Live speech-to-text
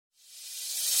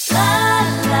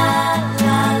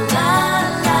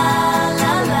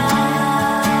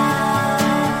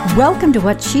Welcome to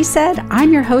What She Said.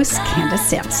 I'm your host, Candace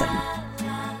Sampson.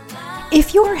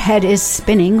 If your head is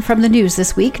spinning from the news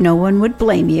this week, no one would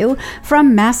blame you.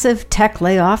 From massive tech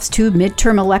layoffs to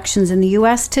midterm elections in the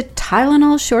U.S. to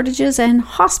Tylenol shortages and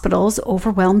hospitals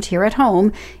overwhelmed here at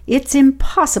home, it's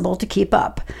impossible to keep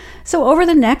up. So over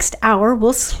the next hour,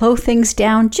 we'll slow things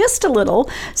down just a little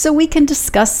so we can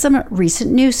discuss some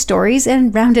recent news stories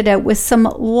and round it out with some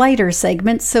lighter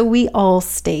segments so we all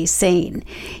stay sane.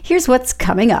 Here's what's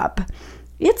coming up.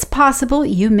 It's possible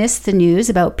you missed the news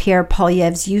about Pierre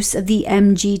Poilievre's use of the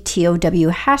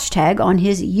MGTOW hashtag on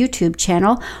his YouTube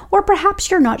channel, or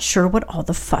perhaps you're not sure what all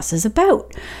the fuss is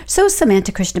about. So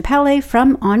Samantha Krishnapale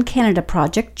from On Canada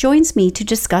Project joins me to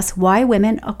discuss why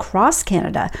women across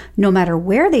Canada, no matter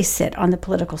where they sit on the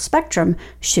political spectrum,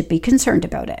 should be concerned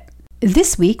about it.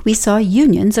 This week, we saw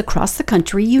unions across the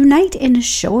country unite in a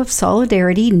show of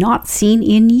solidarity not seen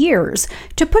in years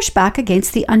to push back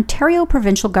against the Ontario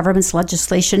provincial government's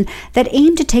legislation that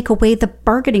aimed to take away the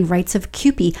bargaining rights of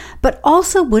CUPE, but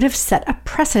also would have set a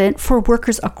precedent for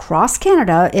workers across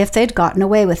Canada if they'd gotten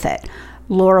away with it.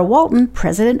 Laura Walton,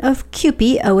 president of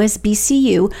CUPE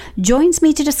OSBCU, joins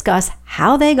me to discuss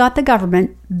how they got the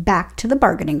government back to the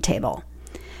bargaining table.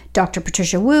 Dr.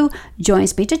 Patricia Wu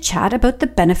joins me to chat about the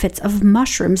benefits of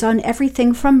mushrooms on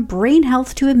everything from brain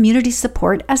health to immunity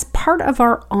support as part of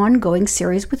our ongoing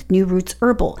series with New Roots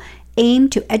Herbal,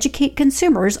 aimed to educate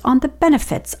consumers on the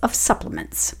benefits of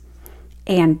supplements.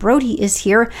 Anne Brodie is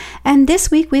here, and this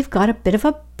week we've got a bit of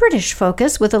a British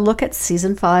focus with a look at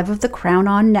Season 5 of The Crown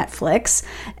on Netflix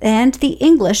and the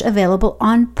English available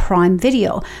on Prime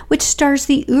Video, which stars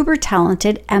the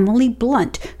uber-talented Emily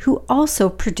Blunt, who also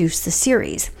produced the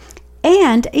series,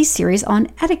 and a series on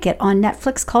etiquette on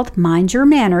Netflix called Mind Your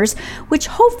Manners, which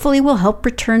hopefully will help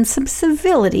return some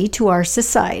civility to our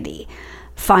society.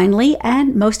 Finally,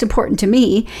 and most important to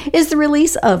me, is the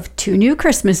release of 2 new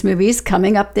Christmas movies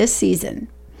coming up this season.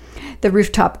 The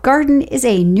Rooftop Garden is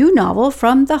a new novel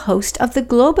from the host of the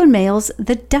Globe and Mail's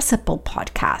The Decibel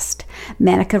podcast,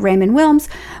 Manika Raymond-Wilms,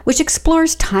 which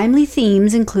explores timely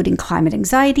themes including climate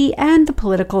anxiety and the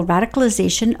political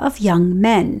radicalization of young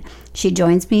men. She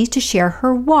joins me to share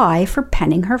her why for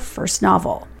penning her first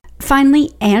novel.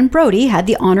 Finally, Anne Brodie had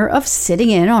the honor of sitting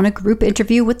in on a group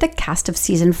interview with the cast of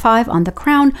Season 5 on The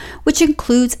Crown, which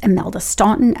includes Imelda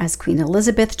Staunton as Queen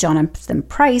Elizabeth, Jonathan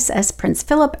Pryce as Prince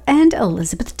Philip, and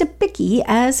Elizabeth Debicki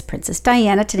as Princess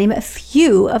Diana, to name a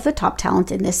few of the top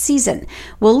talent in this season.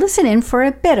 We'll listen in for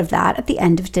a bit of that at the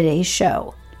end of today's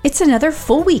show. It's another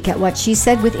full week at What She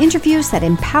Said with interviews that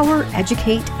empower,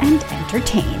 educate, and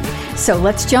entertain. So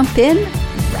let's jump in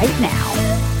right now.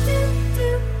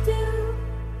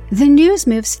 The news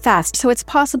moves fast, so it's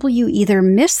possible you either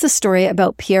missed the story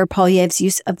about Pierre Poilievre's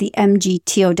use of the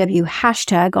MGTOW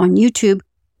hashtag on YouTube,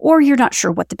 or you're not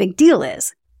sure what the big deal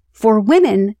is. For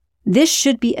women, this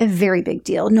should be a very big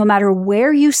deal, no matter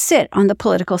where you sit on the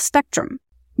political spectrum.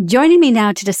 Joining me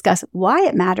now to discuss why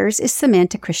it matters is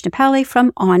Samantha Krishnapale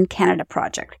from On Canada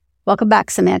Project. Welcome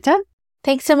back, Samantha.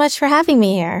 Thanks so much for having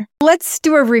me here. Let's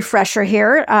do a refresher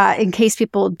here in case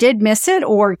people did miss it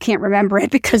or can't remember it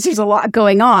because there's a lot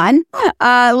going on.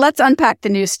 Let's unpack the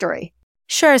news story.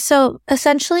 Sure. So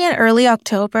essentially in early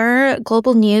October,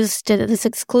 Global News did this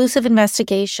exclusive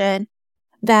investigation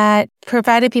that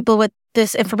provided people with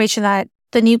this information that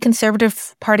the new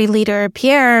Conservative Party leader,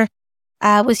 Pierre,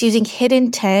 was using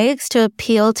hidden tags to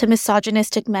appeal to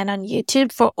misogynistic men on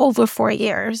YouTube for over 4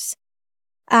 years.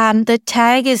 The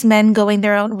tag is Men Going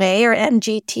Their Own Way, or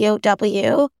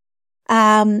MGTOW.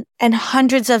 And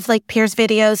hundreds of Pierre's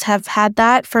videos have had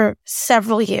that for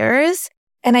several years.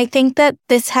 And I think that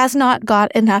this has not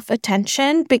got enough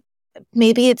attention.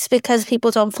 Maybe it's because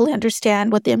people don't fully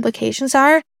understand what the implications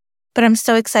are, but I'm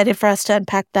so excited for us to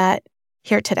unpack that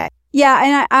here today. Yeah,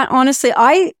 and I honestly,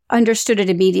 I understood it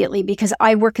immediately because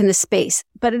I work in the space,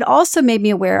 but it also made me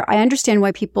aware. I understand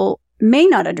why people may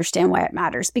not understand why it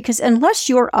matters, because unless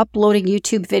you're uploading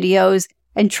YouTube videos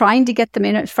and trying to get them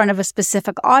in front of a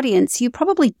specific audience, you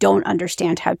probably don't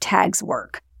understand how tags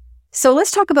work. So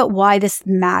let's talk about why this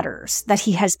matters, that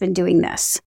he has been doing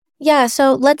this. Yeah,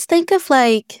 so let's think of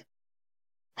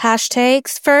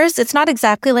hashtags first. It's not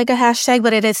exactly like a hashtag,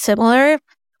 but it is similar.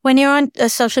 When you're on a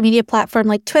social media platform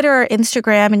like Twitter or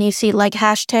Instagram and you see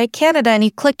hashtag Canada and you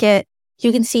click it,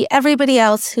 you can see everybody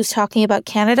else who's talking about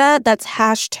Canada that's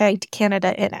hashtagged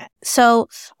Canada in it. So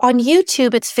on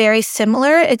YouTube, it's very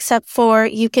similar, except for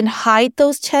you can hide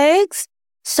those tags.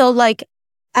 So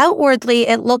outwardly,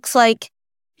 it looks like,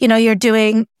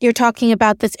 you're talking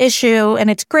about this issue and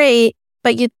it's great,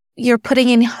 but you're putting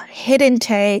in hidden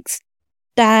tags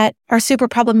that are super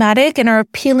problematic and are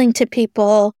appealing to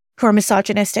people who are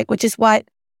misogynistic, which is what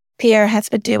Pierre has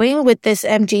been doing with this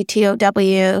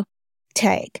MGTOW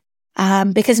tag.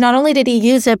 Because not only did he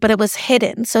use it, but it was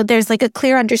hidden. So there's like a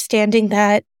clear understanding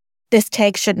that this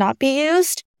tag should not be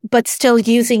used, but still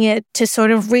using it to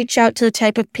sort of reach out to the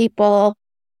type of people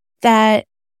that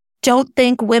don't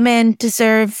think women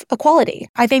deserve equality.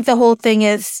 I think the whole thing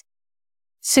is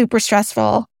super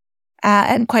stressful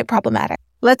and quite problematic.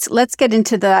 Let's get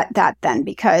into that then,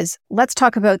 because let's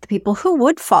talk about the people who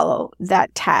would follow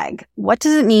that tag. What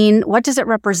does it mean? What does it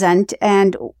represent?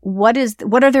 And what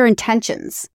are their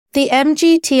intentions? The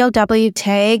MGTOW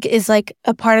tag is like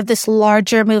a part of this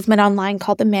larger movement online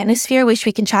called the Manosphere, which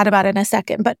we can chat about in a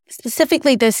second. But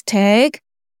specifically this tag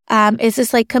is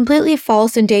this like completely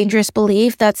false and dangerous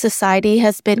belief that society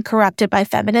has been corrupted by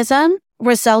feminism,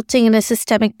 resulting in a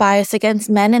systemic bias against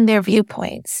men and their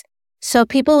viewpoints. So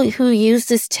people who use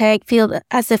this tag feel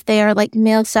as if they are like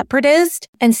male separatists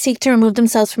and seek to remove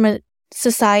themselves from a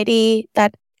society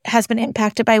that has been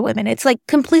impacted by women. It's like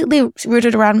completely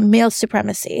rooted around male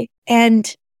supremacy.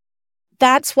 And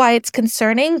that's why it's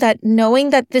concerning that knowing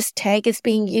that this tag is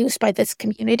being used by this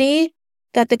community,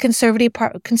 that the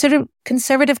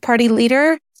Conservative Party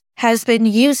leader has been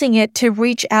using it to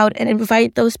reach out and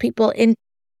invite those people in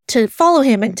to follow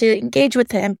him and to engage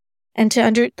with him and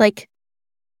to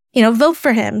vote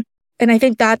for him. And I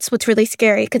think that's what's really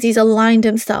scary because he's aligned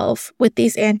himself with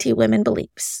these anti-women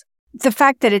beliefs. The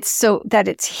fact that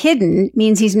it's hidden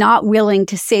means he's not willing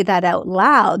to say that out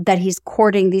loud, that he's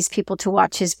courting these people to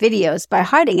watch his videos by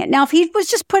hiding it. Now, if he was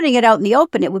just putting it out in the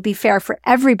open, it would be fair for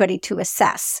everybody to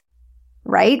assess,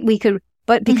 right?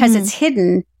 But because it's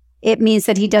hidden, it means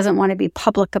that he doesn't want to be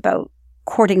public about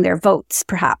courting their votes,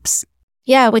 perhaps.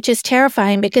 Yeah, which is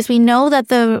terrifying because we know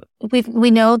that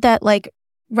we know that like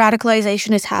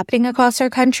radicalization is happening across our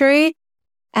country.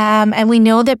 And we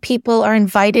know that people are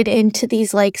invited into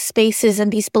these like spaces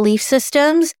and these belief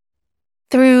systems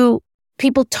through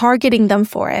people targeting them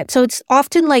for it. So it's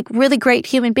often like really great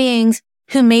human beings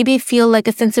who maybe feel like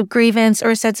a sense of grievance or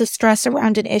a sense of stress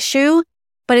around an issue.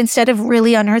 But instead of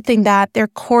really unearthing that, they're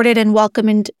courted and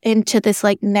welcomed into this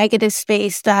like negative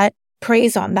space that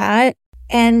preys on that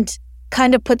and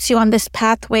kind of puts you on this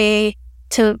pathway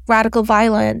to radical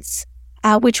violence,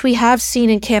 which we have seen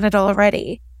in Canada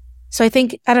already. So I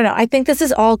think this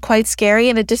is all quite scary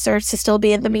and it deserves to still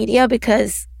be in the media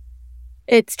because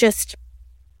it's just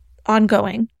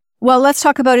ongoing. Well, let's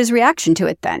talk about his reaction to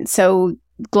it then. So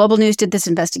Global News did this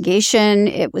investigation.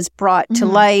 It was brought to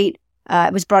light.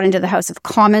 It was brought into the House of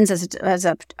Commons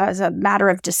as a matter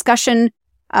of discussion.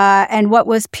 And what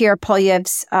was Pierre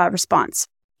Poilievre's response?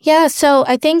 Yeah, so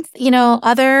I think,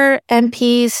 other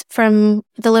MPs from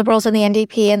the Liberals and the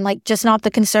NDP and like just not the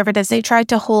Conservatives, they tried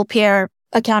to hold Pierre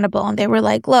accountable. And they were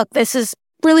like, look, this is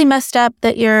really messed up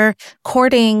that you're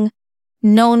courting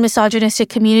known misogynistic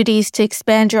communities to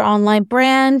expand your online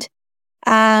brand.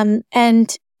 And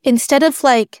instead of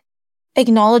like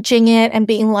acknowledging it and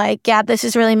being like, yeah, this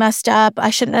is really messed up,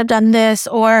 I shouldn't have done this,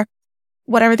 or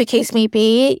whatever the case may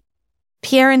be,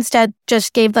 Pierre instead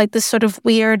just gave like this sort of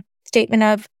weird statement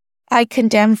of, I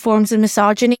condemn forms of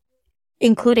misogyny,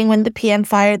 including when the PM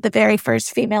fired the very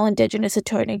first female Indigenous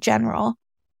Attorney General,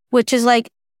 which is like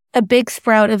a big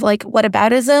sprout of like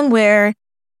whataboutism where,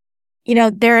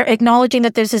 they're acknowledging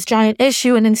that there's this giant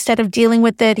issue and instead of dealing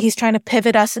with it, he's trying to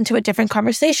pivot us into a different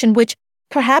conversation, which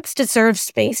perhaps deserves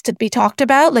space to be talked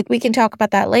about. Like we can talk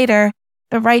about that later.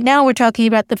 But right now we're talking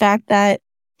about the fact that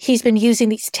he's been using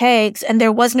these tags and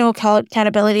there was no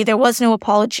accountability. There was no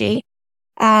apology.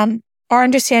 Our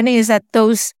understanding is that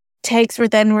those tags were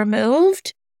then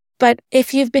removed. But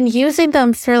if you've been using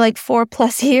them for like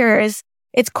 4+ years,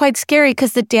 it's quite scary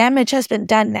because the damage has been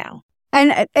done now.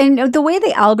 And the way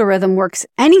the algorithm works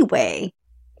anyway,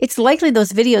 it's likely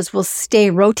those videos will stay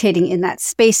rotating in that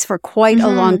space for quite a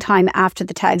long time after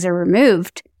the tags are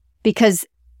removed because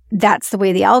that's the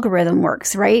way the algorithm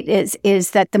works, right?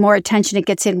 Is that the more attention it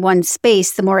gets in one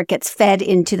space, the more it gets fed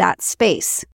into that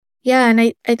space. Yeah, and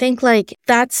I think like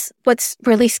that's what's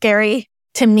really scary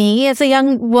to me as a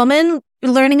young woman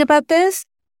learning about this.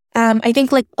 I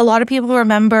think like a lot of people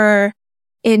remember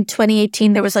in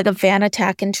 2018, there was like a van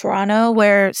attack in Toronto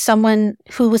where someone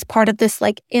who was part of this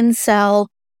like incel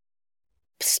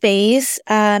space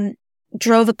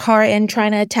drove a car in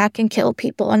trying to attack and kill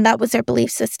people. And that was their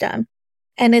belief system.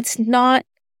 And it's not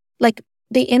like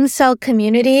the incel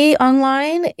community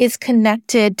online is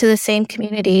connected to the same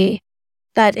community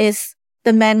that is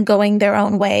the men going their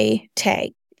own way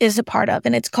tag is a part of.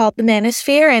 And it's called the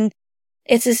Manosphere. And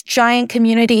it's this giant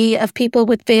community of people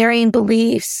with varying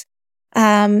beliefs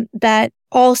that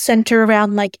all center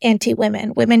around like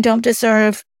anti-women. Women don't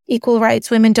deserve equal rights.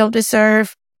 Women don't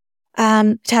deserve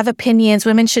to have opinions.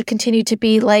 Women should continue to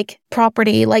be like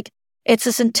property. Like it's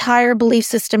this entire belief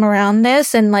system around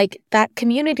this. And like that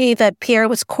community that Pierre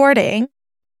was courting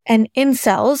and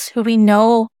incels who we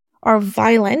know are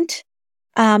violent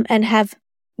and have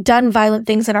done violent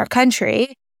things in our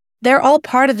country, they're all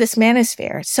part of this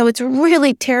manosphere. So it's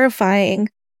really terrifying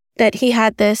that he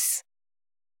had this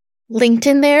linked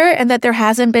in there and that there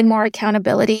hasn't been more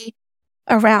accountability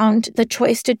around the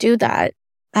choice to do that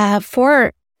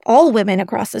for all women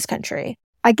across this country.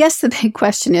 I guess the big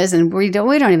question is, and we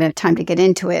don't even have time to get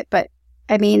into it, but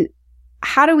I mean,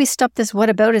 how do we stop this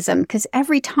whataboutism? Because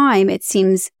every time it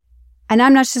seems, and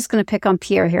I'm not just going to pick on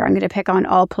Pierre here, I'm going to pick on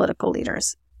all political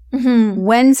leaders. Mm-hmm.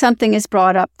 When something is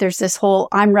brought up, there's this whole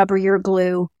I'm rubber, you're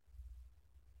glue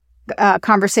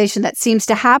conversation that seems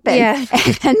to happen. Yeah.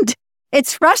 And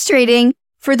it's frustrating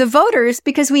for the voters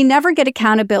because we never get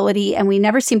accountability and we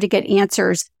never seem to get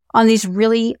answers on these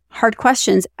really hard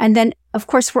questions. And then, of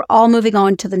course, we're all moving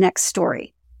on to the next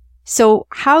story. So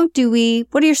what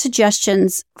are your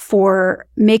suggestions for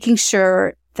making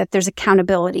sure that there's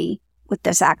accountability with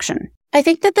this action? I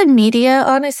think that the media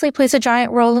honestly plays a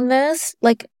giant role in this.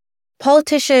 Like,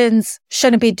 politicians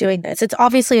shouldn't be doing this. It's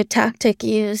obviously a tactic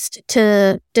used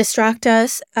to distract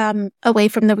us away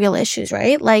from the real issues,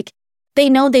 right? Like, they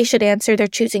know they should answer, they're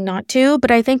choosing not to,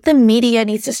 but I think the media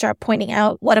needs to start pointing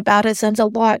out whataboutism's a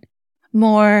lot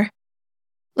more,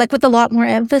 like with a lot more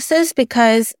emphasis,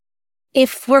 because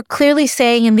if we're clearly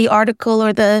saying in the article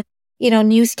or the,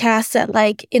 newscast that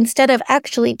like, instead of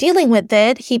actually dealing with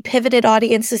it, he pivoted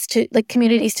audiences to like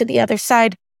communities to the other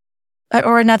side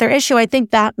or another issue, I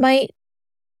think that might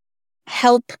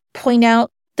help point out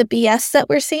the BS that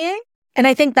we're seeing. And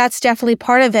I think that's definitely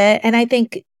part of it. And I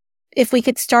think if we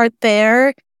could start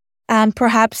there,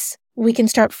 perhaps we can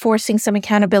start forcing some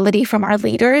accountability from our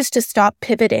leaders to stop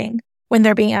pivoting when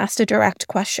they're being asked a direct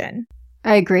question.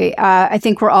 I agree. I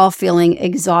think we're all feeling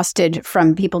exhausted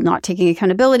from people not taking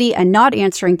accountability and not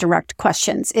answering direct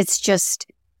questions. It's just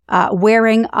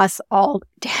wearing us all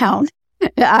down.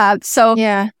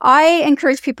 I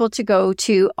encourage people to go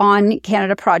to On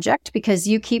Canada Project because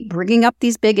you keep bringing up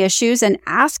these big issues and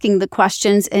asking the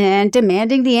questions and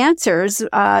demanding the answers.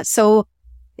 So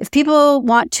if people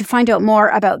want to find out more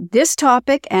about this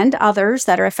topic and others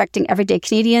that are affecting everyday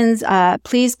Canadians,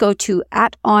 please go to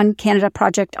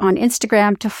 @OnCanadaProject on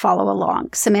Instagram to follow along.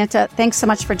 Samantha, thanks so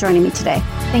much for joining me today.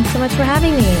 Thanks so much for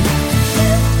having me.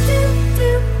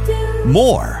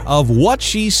 More of What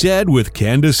She Said with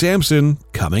Candace Sampson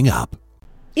coming up.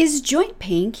 Is joint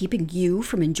pain keeping you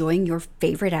from enjoying your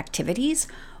favorite activities?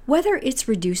 Whether it's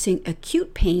reducing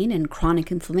acute pain and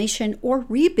chronic inflammation or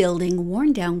rebuilding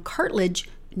worn-down cartilage,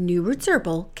 New Roots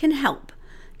Herbal can help.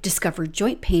 Discover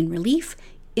joint pain relief,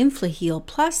 InflaHeal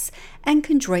Plus, and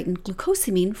chondroitin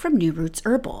glucosamine from New Roots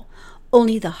Herbal.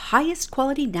 Only the highest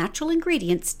quality natural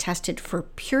ingredients tested for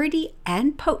purity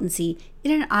and potency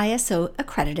in an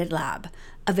ISO-accredited lab.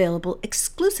 Available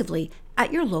exclusively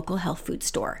at your local health food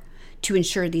store. To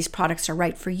ensure these products are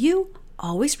right for you,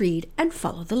 always read and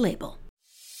follow the label.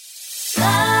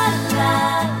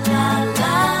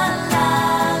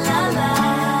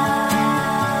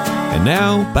 And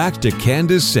now, back to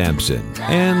Candace Sampson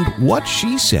and What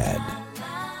She Said.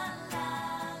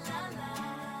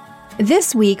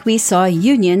 This week, we saw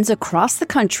unions across the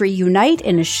country unite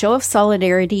in a show of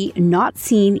solidarity not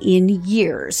seen in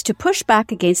years to push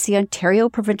back against the Ontario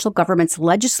provincial government's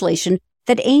legislation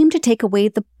that aimed to take away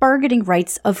the bargaining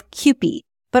rights of CUPE,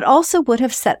 but also would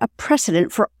have set a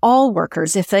precedent for all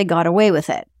workers if they got away with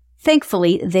it.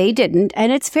 Thankfully, they didn't,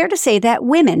 and it's fair to say that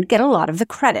women get a lot of the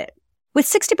credit. With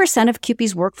 60% of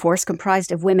CUPE's workforce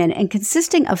comprised of women and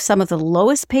consisting of some of the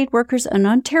lowest paid workers in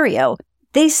Ontario,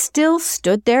 they still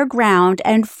stood their ground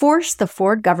and forced the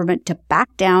Ford government to back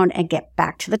down and get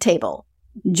back to the table.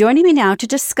 Joining me now to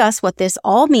discuss what this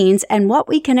all means and what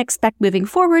we can expect moving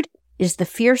forward is the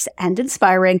fierce and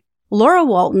inspiring Laura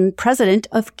Walton, president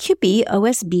of CUPE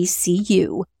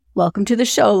OSBCU. Welcome to the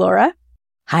show, Laura.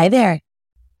 Hi there.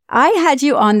 I had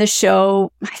you on the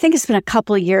show, I think it's been a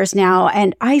couple of years now,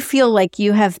 and I feel like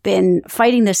you have been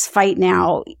fighting this fight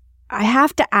now. I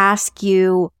have to ask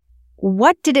you,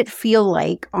 what did it feel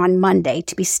like on Monday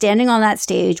to be standing on that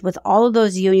stage with all of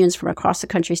those unions from across the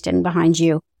country standing behind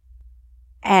you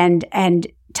and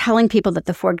telling people that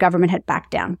the Ford government had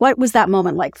backed down? What was that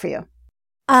moment like for you?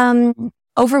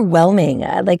 Overwhelming.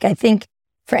 I think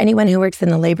for anyone who works in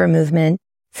the labor movement,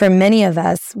 for many of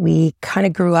us, we kind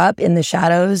of grew up in the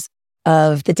shadows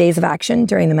of the days of action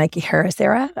during the Mikey Harris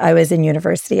era. I was in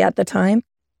university at the time.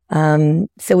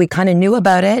 So we kind of knew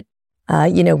about it.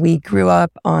 We grew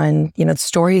up on,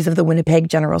 stories of the Winnipeg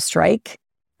General Strike.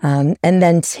 And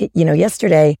then,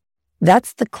 yesterday,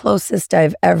 that's the closest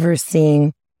I've ever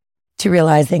seen to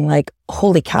realizing like,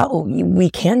 holy cow, we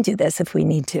can do this if we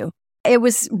need to. It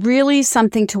was really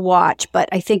something to watch, but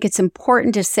I think it's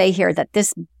important to say here that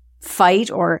this fight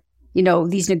or,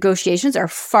 these negotiations are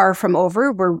far from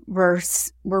over. We're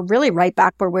really right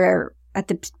back where we're at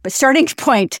the starting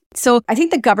point. So I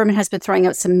think the government has been throwing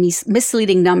out some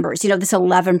misleading numbers, this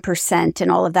 11%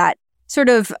 and all of that sort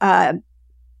of,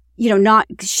 not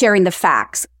sharing the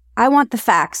facts. I want the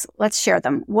facts. Let's share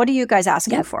them. What are you guys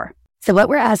asking for? So what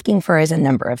we're asking for is a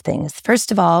number of things.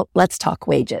 First of all, let's talk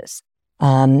wages.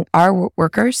 Our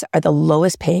workers are the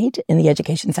lowest paid in the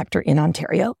education sector in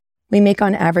Ontario. We make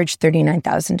on average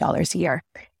 $39,000 a year.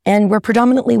 And we're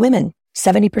predominantly women,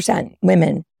 70%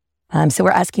 women. So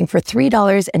we're asking for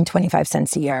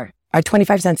 $3.25 a year, or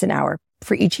 25 cents an hour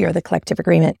for each year of the collective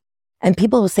agreement. And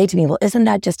people will say to me, well, isn't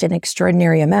that just an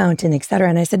extraordinary amount and et cetera?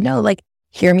 And I said, no,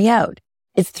 hear me out.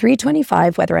 It's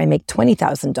 $3.25 whether I make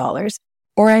 $20,000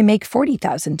 or I make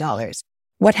 $40,000.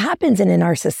 What happens in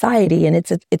our society, and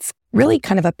it's really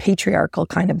kind of a patriarchal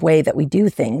kind of way that we do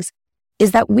things,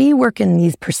 is that we work in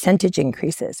these percentage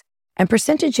increases. And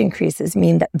percentage increases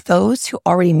mean that those who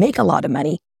already make a lot of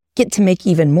money get to make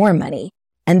even more money.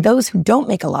 And those who don't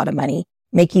make a lot of money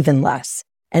make even less.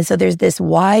 And so there's this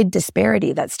wide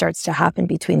disparity that starts to happen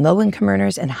between low-income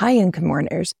earners and high-income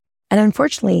earners. And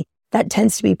unfortunately, that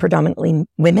tends to be predominantly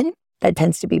women, that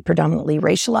tends to be predominantly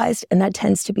racialized, and that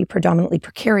tends to be predominantly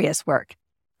precarious work.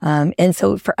 And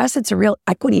so for us, it's a real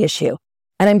equity issue.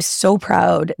 And I'm so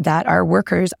proud that our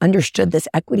workers understood this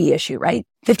equity issue, right?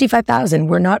 55,000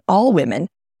 were not all women,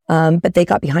 but they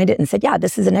got behind it and said, yeah,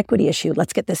 this is an equity issue.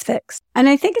 Let's get this fixed. And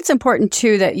I think it's important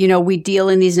too that, we deal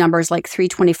in these numbers like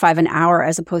 $3.25 an hour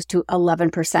as opposed to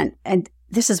 11%. And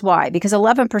this is why, because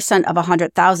 11% of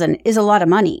 100,000 is a lot of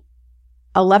money.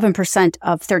 11%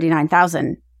 of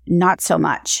 39,000, not so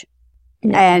much.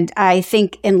 No. And I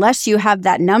think unless you have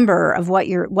that number of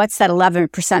what's that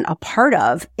 11% a part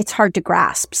of, it's hard to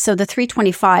grasp. So the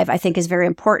 325, I think, is very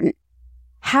important.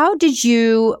 How did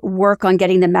you work on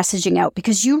getting the messaging out?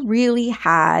 Because you really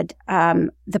had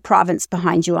the province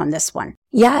behind you on this one.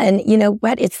 Yeah. And you know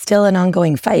what? It's still an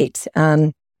ongoing fight.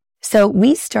 So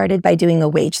we started by doing a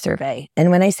wage survey. And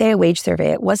when I say a wage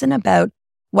survey, it wasn't about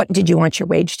what did you want your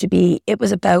wage to be? It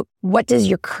was about what does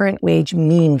your current wage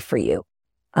mean for you?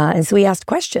 And so we asked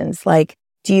questions like,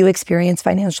 do you experience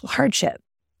financial hardship?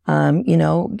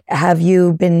 Have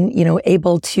you been,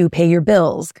 able to pay your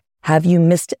bills? Have you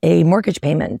missed a mortgage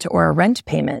payment or a rent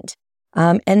payment?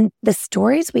 And the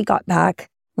stories we got back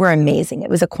were amazing. It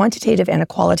was a quantitative and a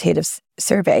qualitative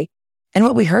survey. And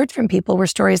what we heard from people were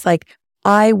stories like,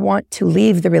 I want to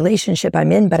leave the relationship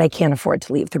I'm in, but I can't afford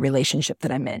to leave the relationship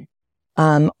that I'm in.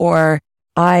 Or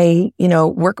I,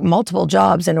 work multiple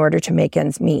jobs in order to make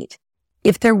ends meet.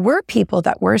 If there were people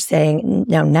that were saying,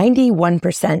 now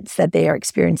 91% said they are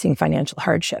experiencing financial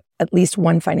hardship, at least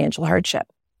one financial hardship.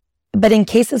 But in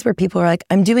cases where people are like,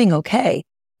 I'm doing okay,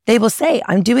 they will say,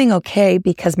 I'm doing okay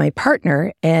because my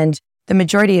partner, and the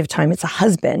majority of time it's a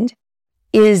husband,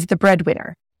 is the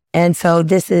breadwinner. And so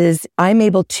I'm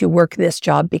able to work this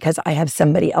job because I have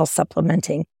somebody else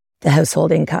supplementing the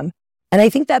household income. And I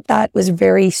think that was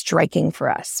very striking for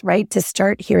us, right? To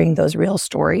start hearing those real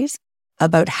stories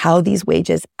about how these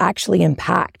wages actually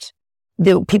impact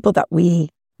the people that we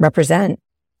represent.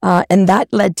 And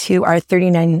that led to our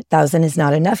 39,000 is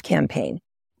not enough campaign,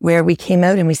 where we came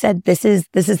out and we said, this is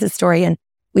the story. And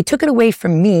we took it away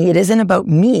from me. It isn't about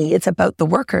me. It's about the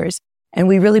workers. And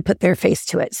we really put their face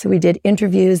to it. So we did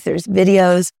interviews. There's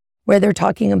videos where they're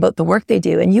talking about the work they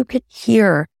do. And you could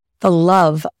hear the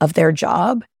love of their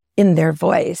job in their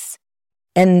voice.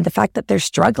 And the fact that they're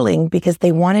struggling because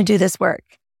they want to do this work,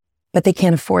 but they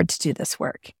can't afford to do this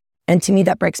work. And to me,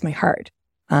 that breaks my heart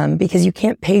because you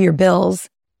can't pay your bills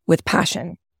with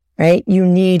passion, right? You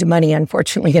need money,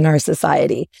 unfortunately, in our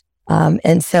society.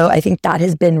 And so I think that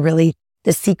has been really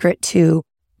the secret to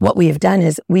what we have done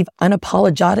is we've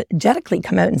unapologetically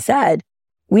come out and said,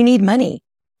 we need money.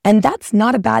 And that's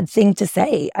not a bad thing to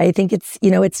say. I think it's,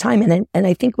 it's time. And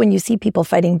I think when you see people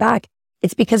fighting back,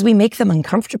 it's because we make them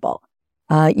uncomfortable.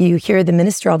 You hear the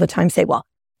minister all the time say, well,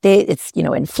 it's,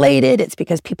 inflated. It's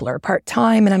because people are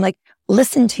part-time. And I'm like,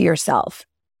 listen to yourself.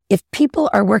 If people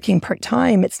are working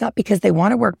part-time, it's not because they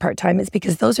want to work part-time. It's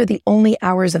because those are the only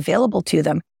hours available to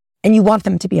them. And you want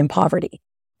them to be in poverty.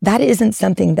 That isn't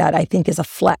something that I think is a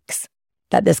flex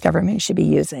that this government should be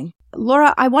using.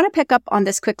 Laura, I want to pick up on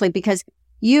this quickly because,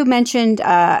 You mentioned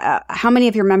how many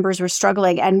of your members were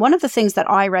struggling. And one of the things that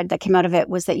I read that came out of it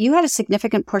was that you had a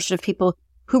significant portion of people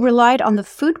who relied on the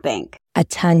food bank. A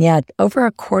ton, yeah. Over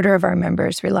a quarter of our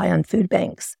members rely on food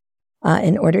banks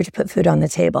in order to put food on the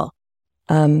table,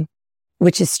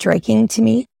 which is striking to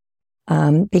me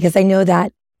because I know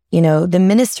that, the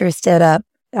minister stood up.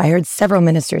 I heard several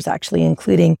ministers actually,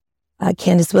 including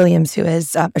Charmaine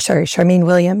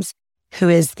Williams, who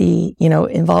is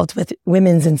involved with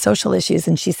women's and social issues.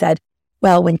 And she said,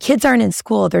 well, when kids aren't in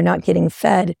school, they're not getting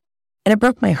fed. And it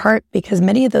broke my heart because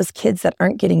many of those kids that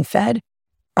aren't getting fed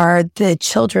are the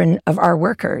children of our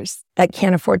workers that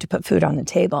can't afford to put food on the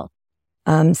table.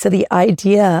 So the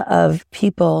idea of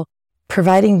people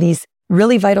providing these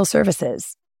really vital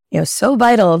services, so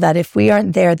vital that if we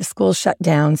aren't there, the school's shut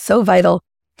down, so vital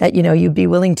that, you'd be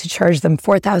willing to charge them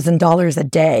 $4,000 a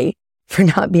day for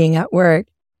not being at work.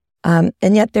 And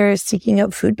yet they're seeking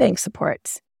out food bank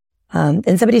supports.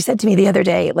 And somebody said to me the other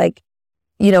day,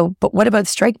 but what about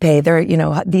strike pay?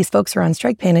 These folks are on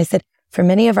strike pay. And I said, for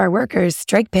many of our workers,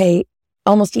 strike pay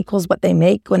almost equals what they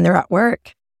make when they're at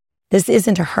work. This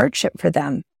isn't a hardship for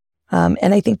them.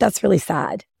 And I think that's really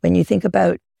sad when you think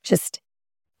about just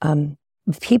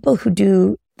people who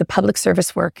do the public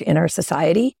service work in our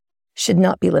society should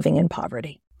not be living in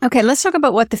poverty. Okay, let's talk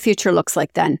about what the future looks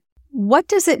like then. What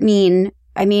does it mean?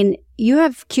 I mean, you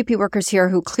have QP workers here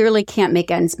who clearly can't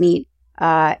make ends meet.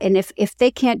 And if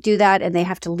they can't do that and they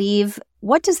have to leave,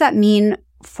 what does that mean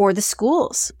for the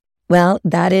schools? Well,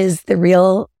 that is the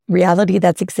real reality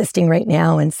that's existing right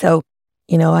now. And so,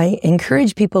 I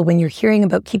encourage people when you're hearing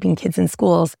about keeping kids in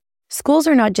schools, schools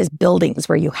are not just buildings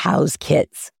where you house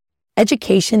kids.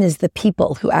 Education is the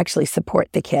people who actually support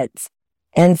the kids.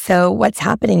 And so what's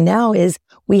happening now is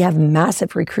we have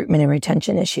massive recruitment and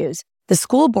retention issues. The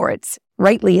school boards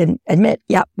rightly admit,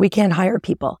 we can't hire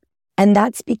people. And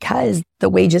that's because the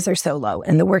wages are so low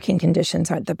and the working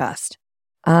conditions aren't the best.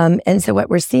 And so what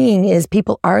we're seeing is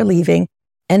people are leaving.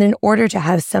 And in order to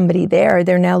have somebody there,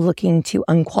 they're now looking to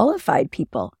unqualified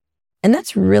people. And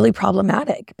that's really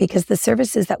problematic because the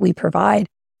services that we provide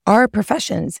are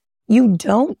professions. You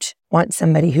don't want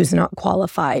somebody who's not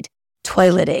qualified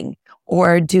toileting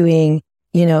or doing,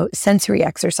 sensory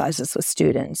exercises with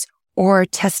students or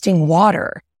testing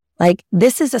water.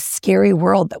 This is a scary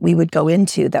world that we would go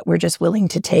into that we're just willing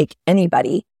to take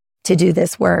anybody to do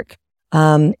this work.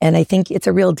 And I think it's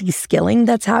a real de-skilling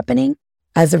that's happening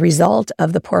as a result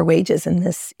of the poor wages in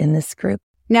this group.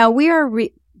 Now, we are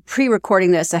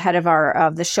pre-recording this ahead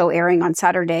of the show airing on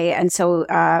Saturday. And so,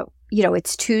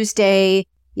 it's Tuesday.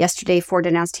 Yesterday, Ford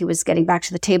announced he was getting back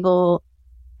to the table.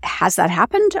 Has that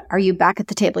happened? Are you back at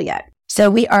the table yet? So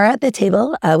we are at the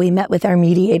table. We met with our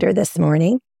mediator this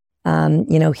morning.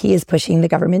 He is pushing the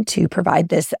government to provide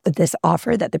this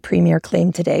offer that the premier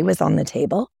claimed today was on the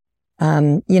table.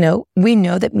 We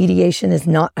know that mediation is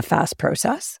not a fast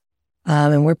process,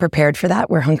 and we're prepared for that.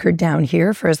 We're hunkered down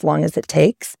here for as long as it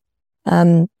takes.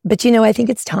 But I think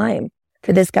it's time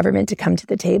for this government to come to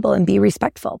the table and be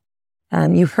respectful.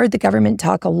 You heard the government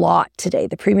talk a lot today.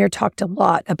 The premier talked a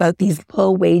lot about these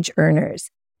low wage earners.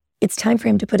 It's time for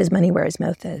him to put his money where his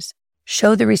mouth is.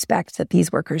 Show the respect that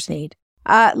these workers need.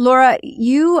 Laura,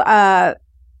 you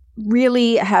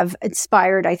really have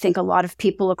inspired, I think, a lot of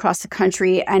people across the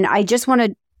country. And I just want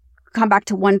to come back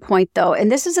to one point, though.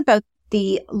 And this is about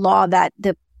the law that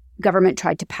the government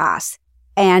tried to pass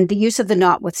and the use of the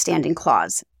notwithstanding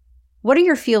clause. What are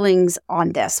your feelings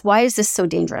on this? Why is this so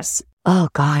dangerous? Oh,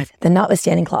 God, the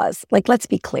notwithstanding clause. Let's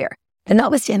be clear. The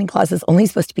notwithstanding clause is only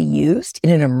supposed to be used in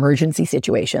an emergency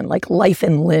situation, like life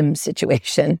and limb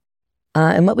situation.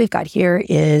 And what we've got here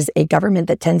is a government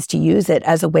that tends to use it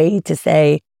as a way to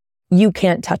say, you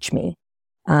can't touch me.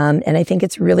 And I think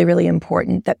it's really, really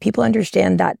important that people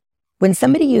understand that when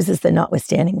somebody uses the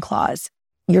notwithstanding clause,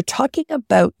 you're talking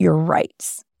about your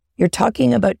rights. You're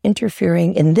talking about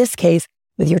interfering, in this case,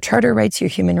 with your charter rights, your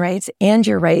human rights, and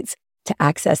your rights to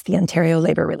access the Ontario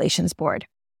Labour Relations Board.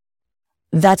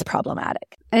 That's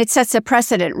problematic. And it sets a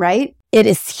precedent, right? It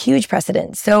is huge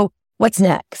precedent. So what's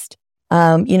next?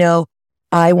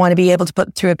 I want to be able to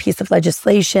put through a piece of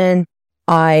legislation.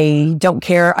 I don't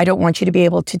care. I don't want you to be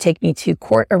able to take me to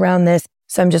court around this.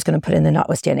 So I'm just going to put in the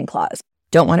notwithstanding clause.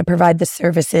 Don't want to provide the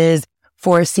services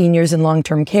for seniors in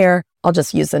long-term care. I'll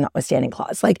just use the notwithstanding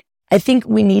clause. I think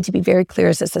we need to be very clear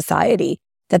as a society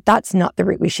that that's not the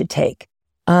route we should take.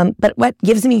 But what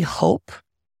gives me hope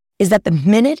is that the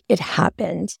minute it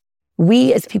happened,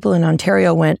 we as people in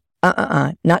Ontario went,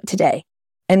 not today.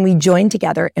 And we joined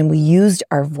together and we used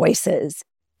our voices.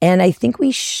 And I think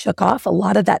we shook off a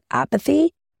lot of that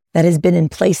apathy that has been in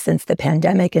place since the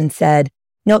pandemic and said,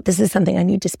 no, this is something I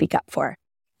need to speak up for.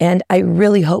 And I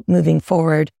really hope moving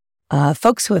forward,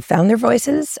 folks who have found their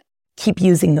voices keep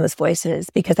using those voices,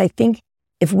 because I think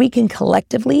if we can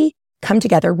collectively come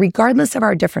together, regardless of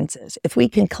our differences, if we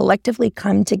can collectively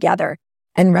come together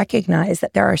and recognize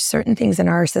that there are certain things in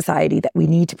our society that we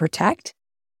need to protect,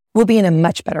 we'll be in a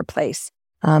much better place.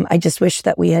 I just wish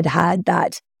that we had had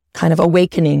that kind of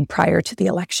awakening prior to the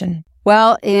election.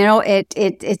 Well,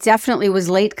 it definitely was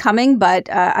late coming, but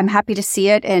I'm happy to see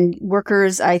it. And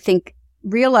workers, I think,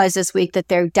 realize this week that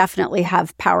they definitely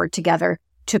have power together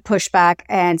to push back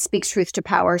and speak truth to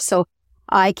power. So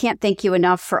I can't thank you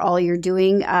enough for all you're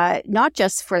doing, not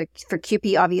just for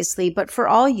CUPE, obviously, but for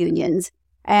all unions.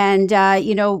 And,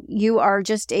 you are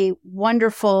just a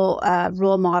wonderful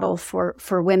role model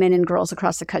for women and girls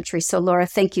across the country. So, Laura,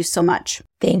 thank you so much.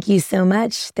 Thank you so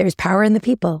much. There's power in the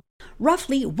people.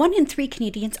 Roughly 1 in 3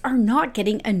 Canadians are not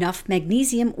getting enough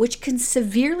magnesium, which can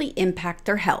severely impact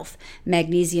their health.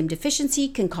 Magnesium deficiency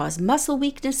can cause muscle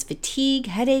weakness, fatigue,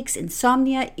 headaches,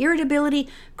 insomnia, irritability,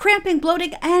 cramping,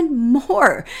 bloating, and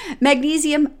more.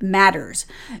 Magnesium matters.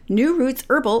 New Roots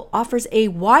Herbal offers a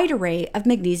wide array of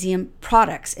magnesium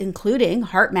products, including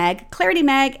Heart Mag, Clarity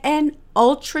Mag, and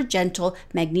Ultra Gentle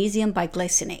Magnesium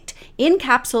Biglycinate in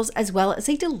capsules, as well as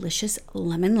a delicious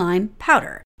lemon lime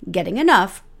powder. Getting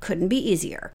enough couldn't be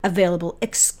easier. Available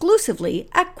exclusively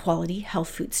at quality health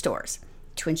food stores.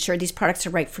 To ensure these products are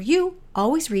right for you,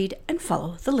 always read and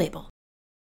follow the label.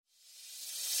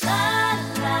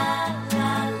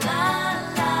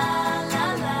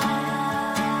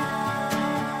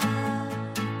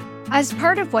 As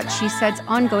part of What She Said's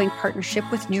ongoing partnership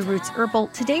with New Roots Herbal,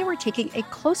 today we're taking a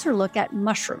closer look at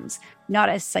mushrooms, not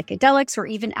as psychedelics or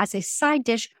even as a side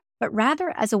dish, but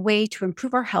rather as a way to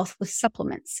improve our health with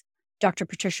supplements. Dr.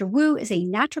 Patricia Wu is a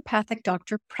naturopathic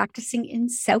doctor practicing in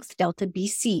South Delta,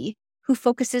 BC, who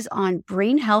focuses on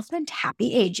brain health and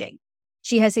happy aging.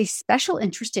 She has a special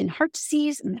interest in heart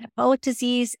disease, metabolic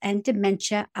disease, and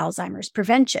dementia Alzheimer's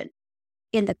prevention.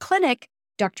 In the clinic,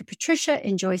 Dr. Patricia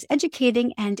enjoys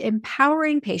educating and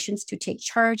empowering patients to take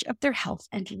charge of their health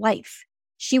and life.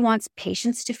 She wants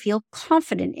patients to feel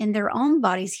confident in their own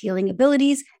body's healing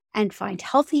abilities and find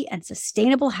healthy and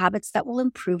sustainable habits that will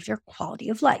improve their quality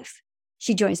of life.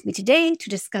 She joins me today to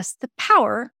discuss the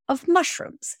power of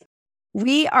mushrooms.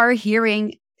 We are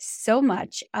hearing so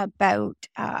much about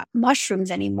mushrooms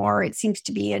anymore. It seems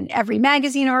to be in every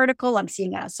magazine article. I'm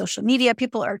seeing it on social media.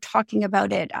 People are talking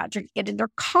about it, drinking it in their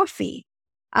coffee.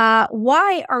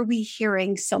 Why are we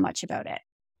hearing so much about it?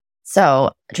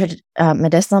 So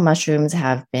medicinal mushrooms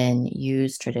have been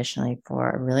used traditionally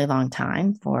for a really long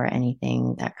time for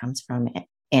anything that comes from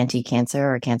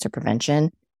anti-cancer or cancer prevention,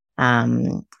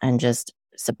 and just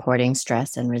supporting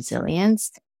stress and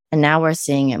resilience. And now we're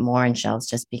seeing it more in shelves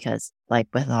just because, like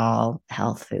with all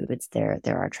health foods, there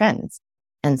are trends.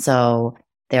 And so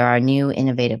there are new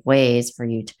innovative ways for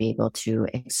you to be able to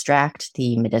extract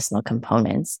the medicinal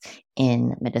components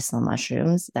in medicinal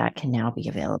mushrooms that can now be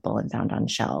available and found on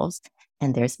shelves.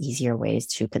 And there's easier ways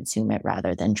to consume it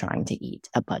rather than trying to eat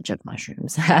a bunch of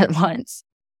mushrooms at once.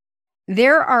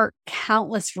 There are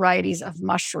countless varieties of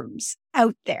mushrooms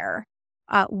out there.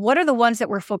 What are the ones that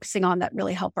we're focusing on that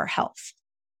really help our health?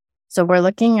 So we're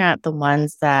looking at the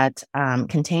ones that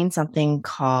contain something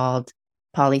called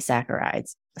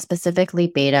polysaccharides, specifically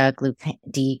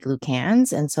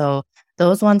beta-D-glucans. And so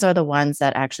those ones are the ones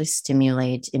that actually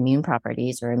stimulate immune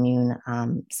properties or immune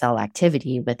cell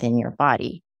activity within your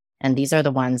body. And these are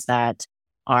the ones that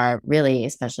are really,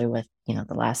 especially with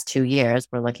the last 2 years,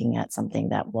 we're looking at something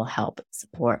that will help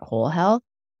support whole health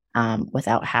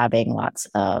without having lots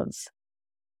of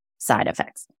side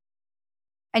effects.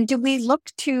 And do we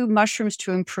look to mushrooms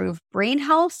to improve brain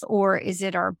health, or is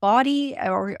it our body,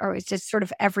 or is it sort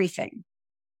of everything?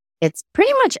 It's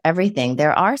pretty much everything.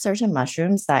 There are certain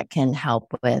mushrooms that can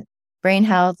help with brain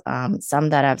health.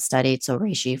 Some that I've studied, so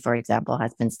reishi, for example,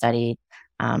 has been studied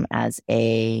as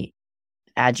a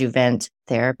adjuvant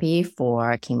therapy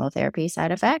for chemotherapy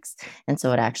side effects. And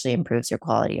so it actually improves your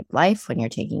quality of life when you're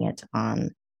taking it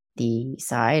on the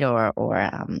side or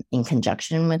in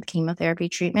conjunction with chemotherapy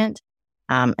treatment.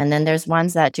 And then there's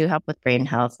ones that do help with brain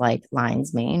health, like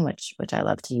lion's mane, which I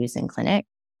love to use in clinic.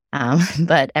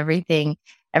 But everything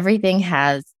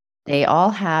they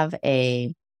all have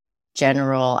a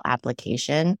general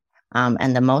application.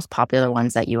 And the most popular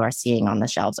ones that you are seeing on the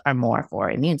shelves are more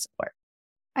for immune support.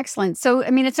 Excellent. So,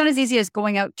 it's not as easy as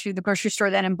going out to the grocery store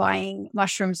then and buying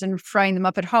mushrooms and frying them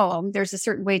up at home. There's a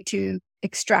certain way to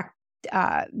extract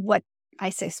what I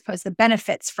suppose the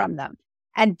benefits from them.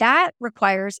 And that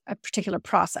requires a particular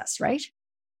process, right?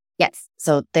 Yes.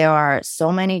 So there are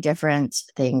so many different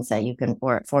things that you can,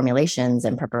 or formulations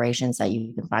and preparations that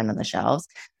you can find on the shelves.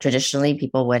 Traditionally,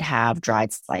 people would have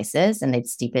dried slices and they'd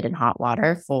steep it in hot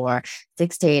water for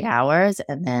 6 to 8 hours.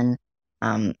 And then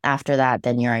after that,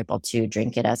 then you're able to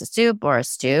drink it as a soup or a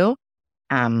stew.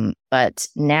 But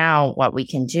now what we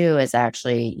can do is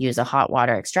actually use a hot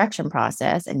water extraction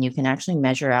process, and you can actually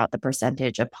measure out the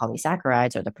percentage of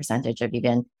polysaccharides or the percentage of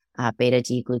even beta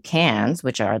D glucans,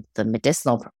 which are the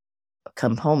medicinal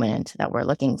component that we're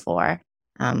looking for.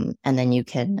 And then you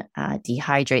can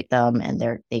dehydrate them, and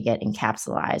they get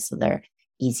encapsulized, so they're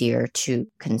easier to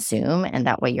consume. And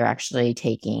that way you're actually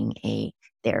taking a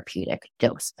therapeutic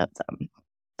dose of them.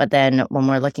 But then when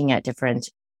we're looking at different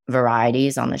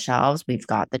varieties on the shelves, we've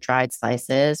got the dried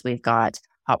slices, we've got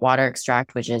hot water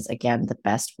extract, which is again the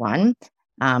best one.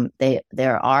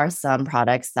 There are some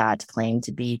products that claim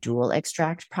to be dual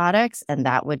extract products, and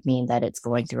that would mean that it's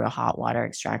going through a hot water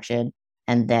extraction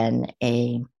and then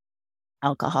a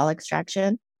alcohol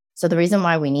extraction. So the reason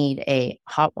why we need a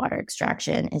hot water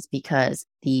extraction is because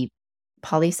the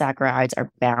polysaccharides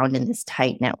are bound in this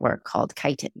tight network called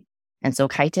chitin. And so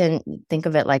chitin, think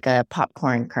of it like a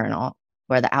popcorn kernel,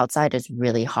 where the outside is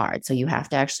really hard. So you have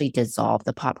to actually dissolve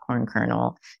the popcorn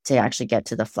kernel to actually get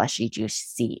to the fleshy,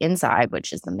 juicy inside,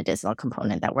 which is the medicinal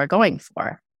component that we're going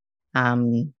for.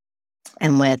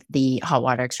 And with the hot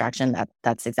water extraction,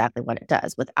 that's exactly what it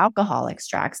does. With alcohol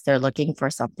extracts, they're looking for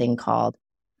something called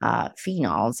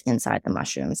phenols inside the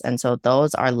mushrooms. And so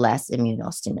those are less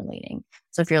immunostimulating.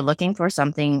 So if you're looking for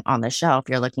something on the shelf,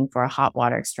 you're looking for a hot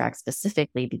water extract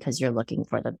specifically because you're looking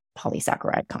for the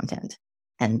polysaccharide content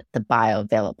and the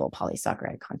bioavailable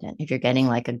polysaccharide content. If you're getting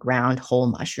like a ground whole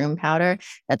mushroom powder,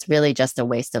 that's really just a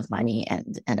waste of money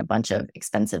and a bunch of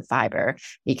expensive fiber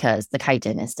because the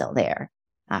chitin is still there.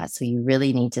 So you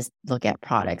really need to look at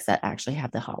products that actually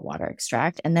have the hot water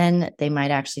extract. And then they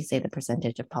might actually say the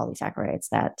percentage of polysaccharides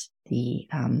that the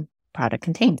product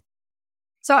contains.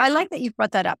 So I like that you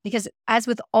brought that up because as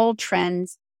with all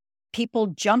trends, people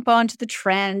jump onto the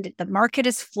trend, the market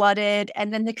is flooded,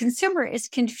 and then the consumer is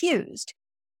confused.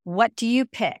 What do you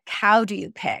pick? How do you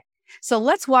pick? So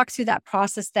let's walk through that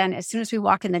process then. As soon as we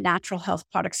walk in the natural health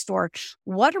product store,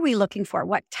 what are we looking for?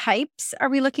 What types are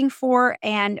we looking for?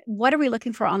 And what are we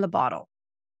looking for on the bottle?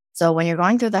 So when you're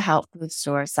going through the health food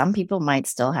store, some people might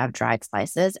still have dried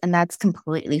slices, and that's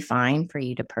completely fine for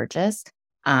you to purchase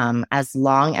as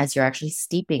long as you're actually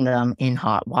steeping them in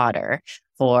hot water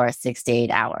for 6 to 8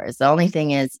 hours. The only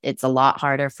thing is it's a lot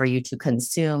harder for you to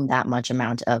consume that much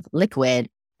amount of liquid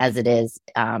as it is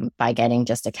by getting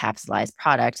just a capsulized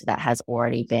product that has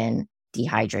already been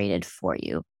dehydrated for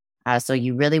you. So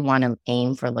you really want to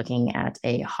aim for looking at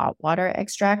a hot water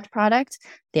extract product.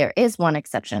 There is one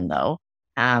exception though.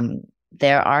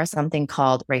 There are something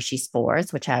called reishi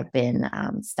spores, which have been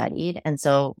studied. And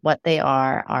so what they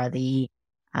are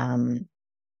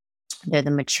they're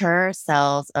the mature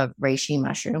cells of reishi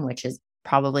mushroom, which is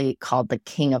probably called the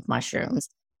king of mushrooms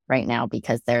right now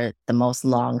because they're the most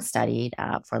long studied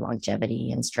for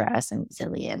longevity and stress and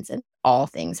resilience and all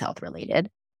things health related.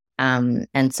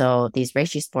 And so these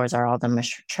reishi spores are all the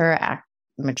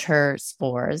mature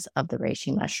spores of the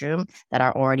reishi mushroom that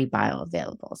are already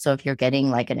bioavailable. So if you're getting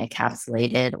like an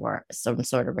encapsulated or some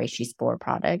sort of reishi spore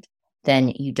product, then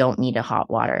you don't need a hot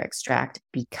water extract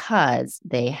because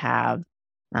they have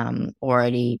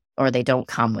already, or they don't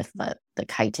come with the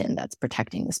chitin that's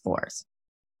protecting the spores.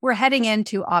 We're heading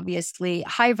into, obviously,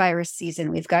 high virus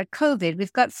season. We've got COVID,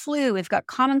 we've got flu, we've got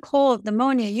common cold,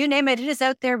 pneumonia, you name it. It is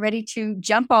out there ready to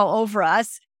jump all over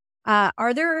us.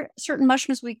 Are there certain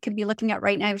mushrooms we could be looking at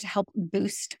right now to help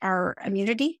boost our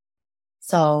immunity?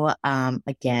 So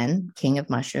again, king of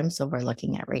mushrooms. So we're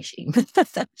looking at reishi.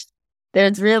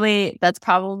 That's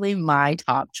probably my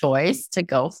top choice to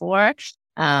go for.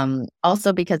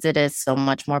 Also because it is so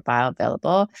much more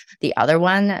bioavailable. The other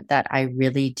one that I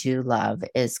really do love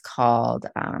is called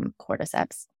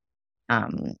cordyceps.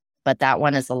 But that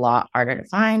one is a lot harder to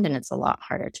find and it's a lot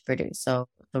harder to produce. So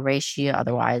the reishi,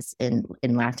 otherwise in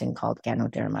Latin called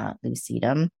Ganoderma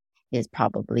lucidum, is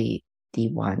probably the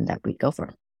one that we'd go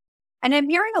for. And I'm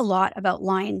hearing a lot about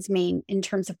lion's mane in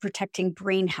terms of protecting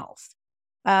brain health.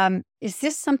 Is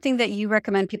this something that you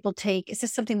recommend people take? Is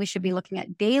this something we should be looking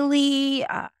at daily?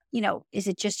 Is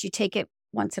it just you take it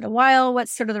once in a while?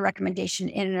 What's sort of the recommendation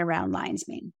in and around lion's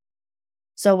mane?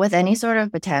 So with any sort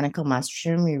of botanical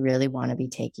mushroom, you really want to be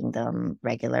taking them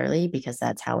regularly because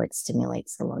that's how it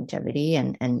stimulates the longevity.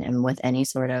 And with any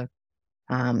sort of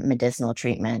medicinal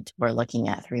treatment, we're looking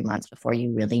at 3 months before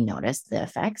you really notice the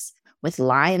effects. With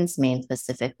lion's mane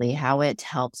specifically, how it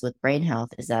helps with brain health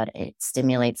is that it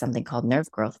stimulates something called nerve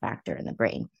growth factor in the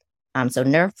brain. So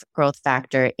nerve growth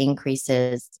factor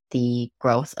increases the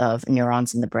growth of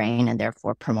neurons in the brain and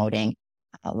therefore promoting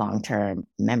long-term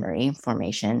memory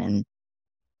formation.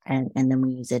 And then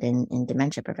we use it in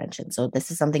dementia prevention. So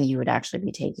this is something you would actually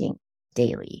be taking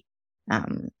daily.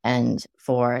 And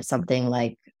for something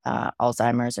like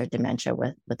Alzheimer's or dementia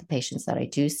with the patients that I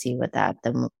do see with that,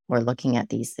 then we're looking at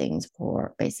these things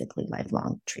for basically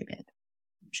lifelong treatment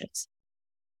options.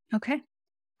 Okay.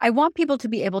 I want people to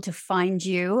be able to find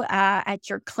you at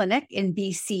your clinic in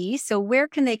BC. So where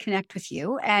can they connect with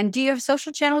you? And do you have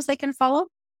social channels they can follow?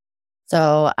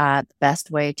 So the best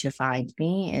way to find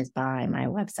me is by my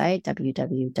website,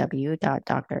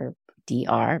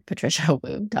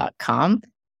 www.drdrpatriciawu.com.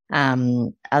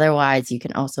 Otherwise, you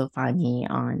can also find me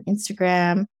on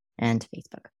Instagram and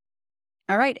Facebook.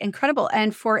 All right. Incredible.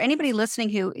 And for anybody listening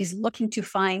who is looking to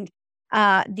find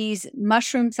these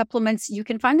mushroom supplements, you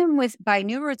can find them by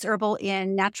New Roots Herbal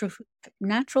in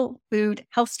natural food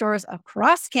health stores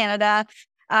across Canada.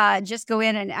 Just go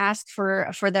in and ask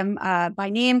for them by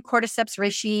name, cordyceps,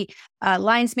 reishi,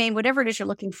 lion's mane, whatever it is you're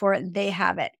looking for, they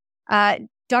have it.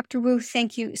 Dr. Wu,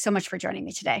 thank you so much for joining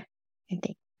me today. Thank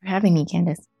you for having me,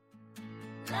 Candace.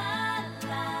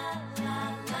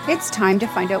 It's time to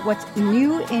find out what's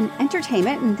new in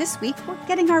entertainment. And this week, we're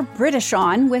getting our British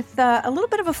on with a little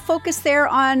bit of a focus there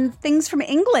on things from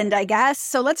England, I guess.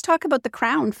 So let's talk about The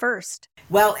Crown first.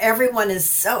 Well, everyone is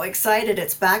so excited.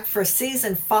 It's back for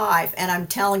season 5. And I'm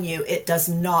telling you, it does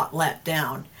not let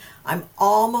down. I'm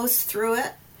almost through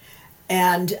it.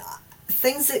 And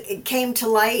things that came to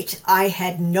light, I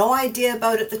had no idea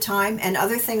about at the time, and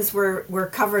other things were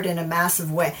covered in a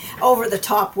massive way, over the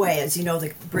top way, as you know,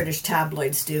 the British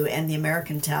tabloids do and the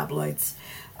American tabloids.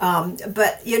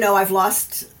 But, you know, I've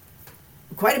lost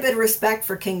quite a bit of respect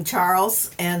for King Charles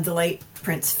and the late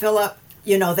Prince Philip.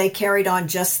 You know, they carried on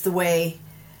just the way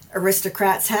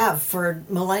aristocrats have for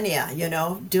millennia, you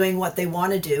know, doing what they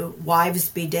want to do, wives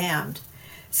be damned.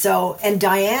 So, and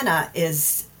Diana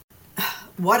is...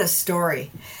 what a story.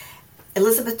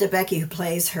 Elizabeth Debicki, who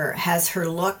plays her, has her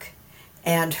look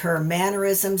and her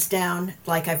mannerisms down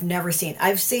like I've never seen.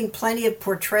 I've seen plenty of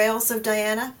portrayals of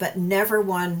Diana, but never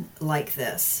one like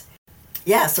this.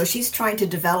 Yeah, so she's trying to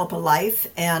develop a life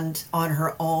and on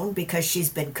her own because she's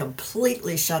been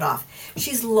completely shut off.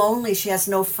 She's lonely. She has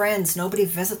no friends. Nobody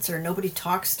visits her. Nobody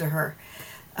talks to her.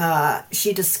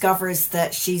 She discovers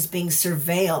that she's being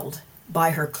surveilled by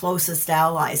her closest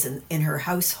allies in her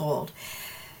household.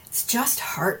 It's just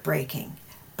heartbreaking,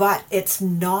 but it's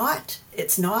not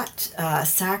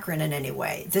saccharine in any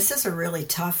way. This is a really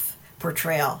tough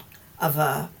portrayal of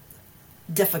a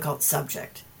difficult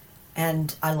subject,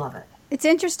 and I love it. It's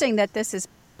interesting that this is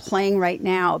playing right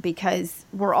now because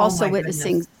we're also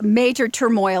witnessing major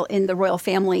turmoil in the royal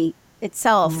family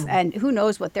itself, and who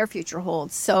knows what their future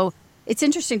holds. So it's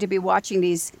interesting to be watching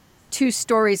these two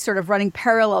stories sort of running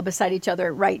parallel beside each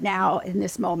other right now in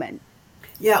this moment.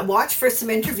 Yeah, watch for some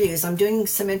interviews. I'm doing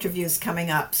some interviews coming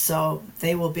up, so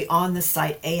they will be on the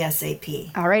site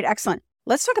ASAP. All right, excellent.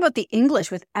 Let's talk about the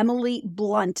English with Emily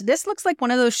Blunt. This looks like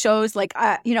one of those shows like,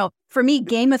 you know, for me,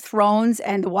 Game of Thrones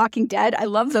and The Walking Dead. I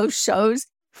love those shows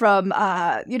from,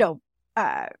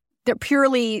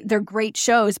 they're great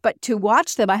shows, but to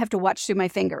watch them, I have to watch through my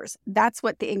fingers. That's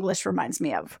what the English reminds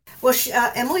me of. Well,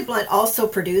 Emily Blunt also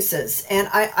produces, and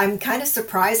I'm kind of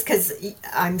surprised because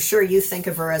I'm sure you think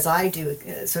of her as I do,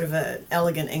 sort of an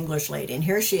elegant English lady. And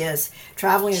here she is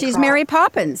traveling. She's Mary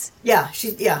Poppins. Yeah,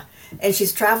 and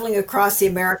she's traveling across the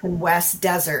American West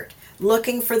Desert,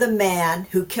 looking for the man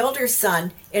who killed her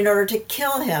son in order to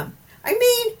kill him. I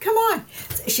mean, come on.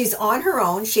 She's on her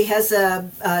own. She has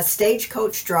a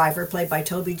stagecoach driver played by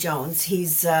Toby Jones.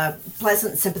 He's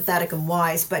pleasant, sympathetic, and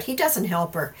wise, but he doesn't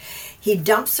help her. He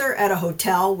dumps her at a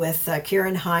hotel with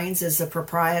Kieran Hines as the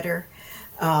proprietor,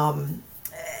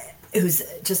 who's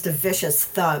just a vicious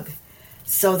thug.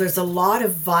 So there's a lot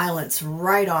of violence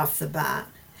right off the bat.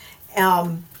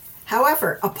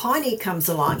 However, Apani comes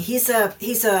along. He's an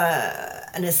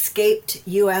escaped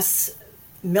U.S.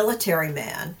 military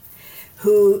man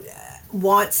who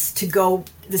wants to go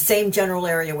the same general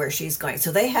area where she's going.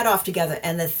 So they head off together,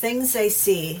 and the things they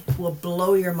see will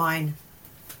blow your mind.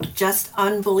 Just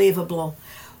unbelievable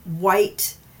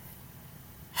white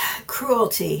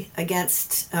cruelty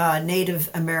against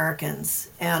Native Americans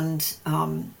and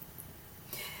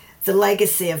the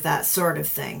legacy of that sort of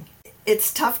thing.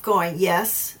 It's tough going,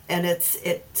 yes, and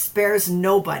it spares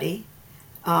nobody.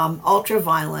 Ultra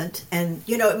violent, and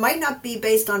you know, it might not be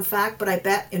based on fact, but I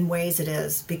bet in ways it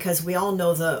is, because we all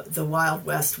know the Wild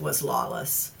West was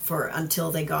lawless until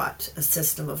they got a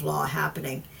system of law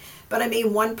happening. But I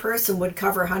mean, one person would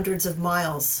cover hundreds of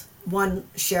miles one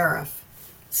sheriff.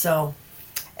 So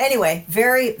anyway,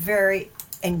 very, very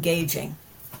engaging.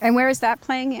 And where is that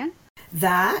playing in?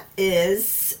 That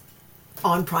is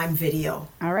on Prime Video.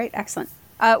 All right, excellent.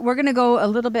 We're going to go a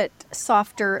little bit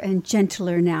softer and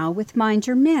gentler now with Mind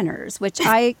Your Manners, which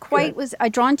I was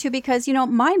drawn to because,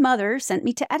 my mother sent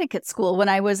me to etiquette school when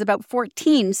I was about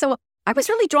 14. So I was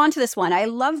really drawn to this one. I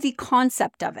love the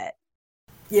concept of it.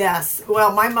 Yes.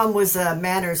 Well, my mom was a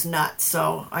manners nut,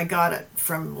 so I got it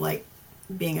from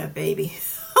being a baby.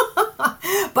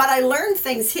 But I learned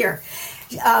things here.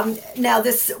 Now,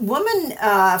 this woman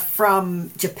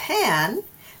from Japan,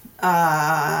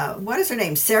 what is her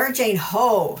name? Sarah Jane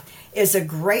Ho is a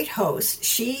great host.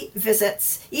 She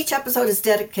visits, each episode is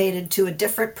dedicated to a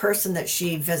different person that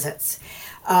she visits.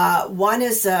 One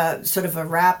is sort of a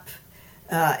rap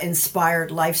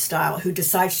inspired lifestyle who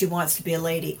decides she wants to be a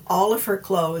lady. All of her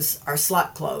clothes are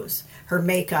slut clothes, her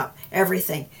makeup,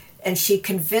 everything. And she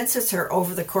convinces her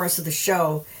over the course of the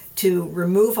show to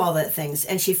remove all that things.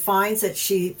 And she finds that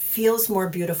she feels more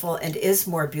beautiful and is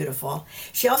more beautiful.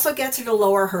 She also gets her to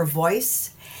lower her voice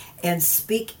and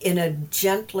speak in a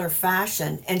gentler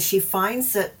fashion. And she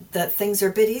finds that things are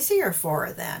a bit easier for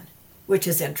her then, which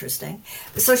is interesting.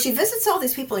 So she visits all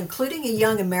these people, including a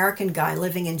young American guy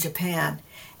living in Japan.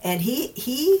 And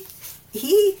he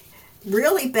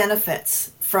really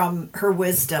benefits from her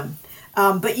wisdom.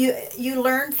 But you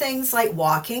learn things like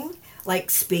walking,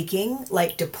 like speaking,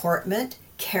 like deportment,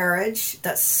 carriage.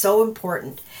 That's so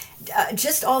important.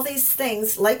 Just all these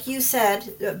things, like you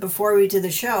said before we did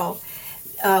the show,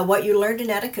 what you learned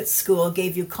in etiquette school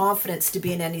gave you confidence to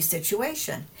be in any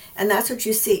situation. And that's what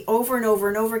you see over and over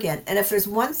and over again. And if there's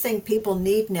one thing people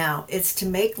need now, it's to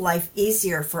make life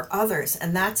easier for others.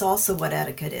 And that's also what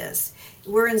etiquette is.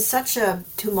 We're in such a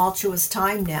tumultuous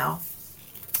time now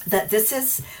that this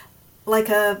is like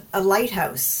a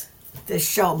lighthouse, this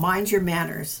show, Mind Your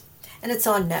Manners. And it's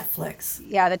on Netflix.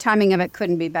 Yeah, the timing of it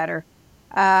couldn't be better.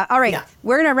 All right,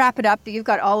 We're going to wrap it up. You've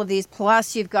got all of these.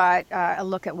 Plus, you've got a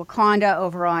look at Wakanda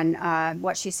over on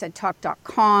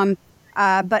whatshesaidtalk.com.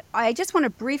 But I just want to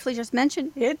briefly just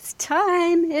mention, it's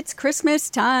time. It's Christmas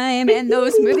time, and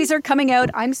those movies are coming out.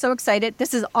 I'm so excited.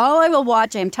 This is all I will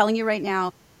watch. I'm telling you right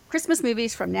now. Christmas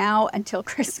movies from now until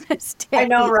Christmas Day. I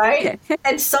know, right?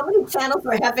 And so many channels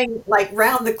are having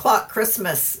round-the-clock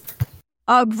Christmas.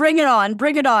 Bring it on.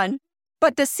 Bring it on.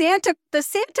 But the Santa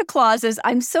Clauses,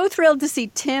 I'm so thrilled to see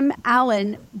Tim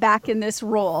Allen back in this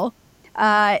role.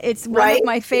 It's one of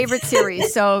my favorite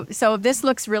series. So this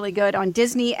looks really good on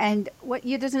Disney. And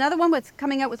there's another one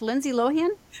coming out with Lindsay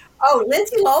Lohan? Oh,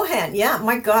 Lindsay Lohan. Yeah,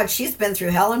 my God, she's been through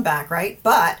hell and back, right?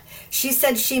 But she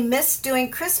said she missed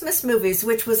doing Christmas movies,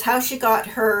 which was how she got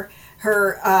her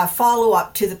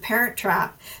follow-up to The Parent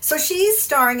Trap. So she's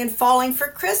starring in Falling for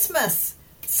Christmas.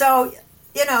 So,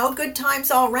 good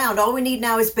times all around. All we need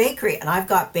now is bakery. And I've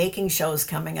got baking shows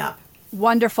coming up.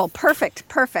 Wonderful. Perfect.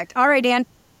 All right, Ann.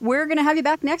 We're going to have you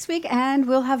back next week, and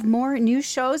we'll have more news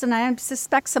shows. And I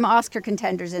suspect some Oscar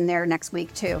contenders in there next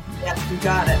week, too. Yep, you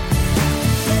got it.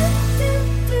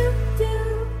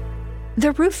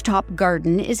 The Rooftop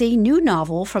Garden is a new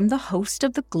novel from the host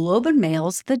of the Globe and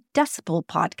Mail's The Decibel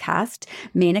podcast,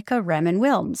 Menaka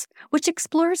Raman-Wilms, which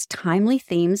explores timely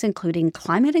themes including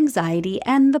climate anxiety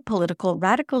and the political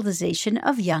radicalization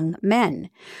of young men.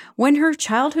 When her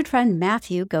childhood friend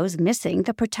Matthew goes missing,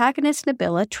 the protagonist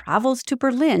Nabila travels to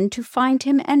Berlin to find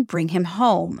him and bring him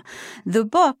home. The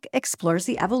book explores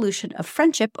the evolution of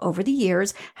friendship over the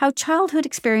years, how childhood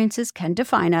experiences can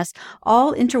define us,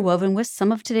 all interwoven with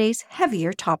some of today's heavier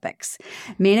topics.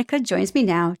 Menaka joins me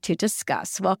now to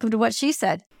discuss. Welcome to What She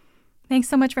Said. Thanks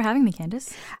so much for having me,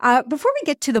 Candace. Before we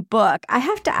get to the book, I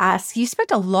have to ask, you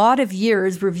spent a lot of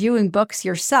years reviewing books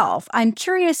yourself. I'm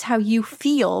curious how you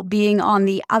feel being on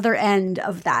the other end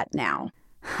of that now.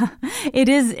 It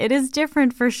is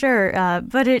different for sure,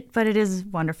 but it is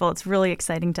wonderful. It's really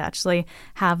exciting to actually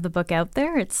have the book out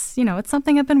there. It's it's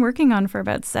something I've been working on for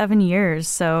about 7 years,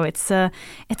 so it's a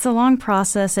long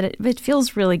process, and it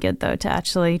feels really good though to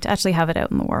actually have it out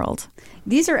in the world.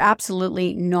 These are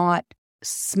absolutely not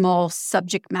small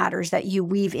subject matters that you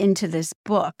weave into this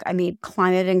book. I mean,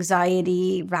 climate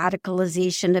anxiety,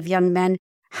 radicalization of young men.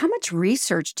 How much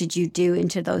research did you do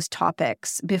into those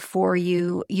topics before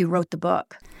you wrote the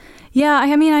book? Yeah,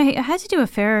 I mean, I had to do a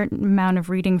fair amount of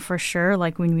reading for sure.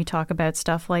 Like when we talk about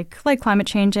stuff like climate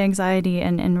change, anxiety,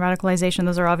 and radicalization,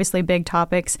 those are obviously big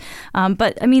topics.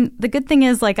 But I mean, the good thing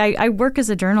is, like, I work as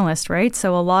a journalist, right?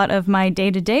 So a lot of my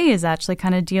day to day is actually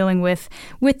kind of dealing with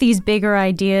these bigger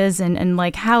ideas and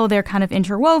like how they're kind of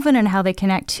interwoven and how they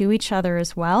connect to each other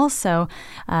as well. So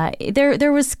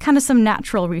there was kind of some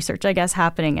natural research, I guess,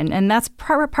 happening, and that's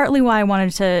partly why I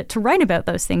wanted to write about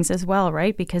those things as well,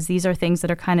 right? Because these are things that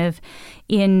are kind of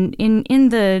in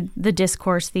the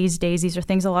discourse these days. These are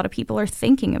things a lot of people are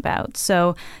thinking about.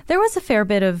 So there was a fair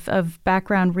bit of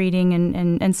background reading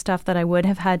and stuff that I would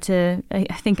have had to, I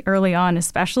think early on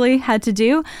especially, had to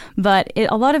do. But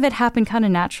a lot of it happened kind of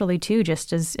naturally too,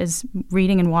 just as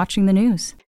reading and watching the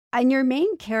news. And your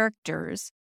main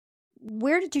characters,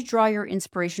 where did you draw your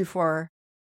inspiration for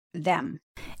them?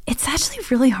 It's actually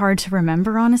really hard to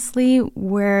remember, honestly,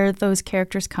 where those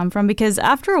characters come from, because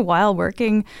after a while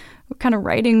working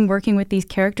with these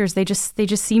characters, they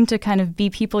just seem to kind of be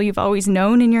people you've always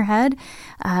known in your head.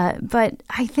 But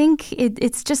I think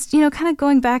it's just, kind of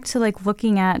going back to like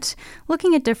looking at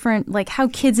different, like how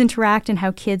kids interact and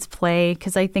how kids play.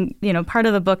 Because I think, part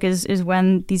of the book is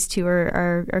when these two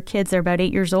are kids. They're about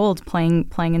 8 years old playing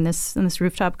in this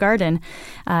rooftop garden.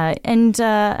 And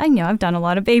I know I've done a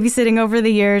lot of babysitting over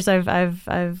the years. I've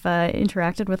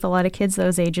interacted with a lot of kids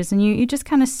those ages, and you just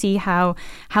kind of see how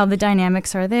the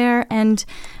dynamics are there. And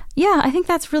yeah, I think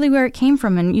that's really where it came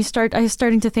from. And I was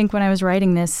starting to think when I was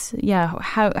writing this,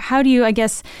 how do you, I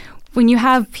guess, when you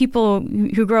have people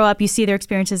who grow up, you see their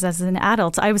experiences as an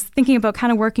adult. I was thinking about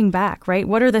kind of working back, right?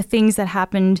 What are the things that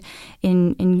happened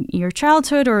in your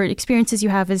childhood or experiences you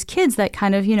have as kids that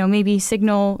kind of, maybe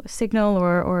signal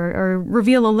or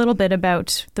reveal a little bit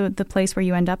about the place where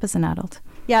you end up as an adult?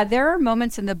 Yeah, there are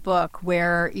moments in the book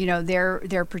where,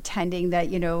 they're pretending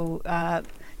that,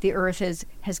 the earth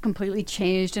has completely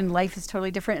changed and life is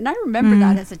totally different. And I remember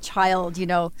that as a child,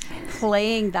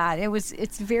 playing that.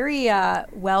 It's very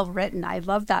well written. I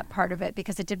love that part of it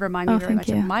because it did remind me very much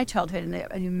of my childhood and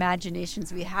the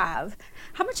imaginations we have.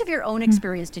 How much of your own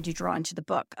experience did you draw into the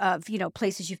book of,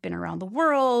 places you've been around the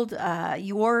world,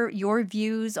 your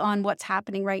views on what's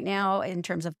happening right now in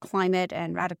terms of climate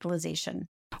and radicalization?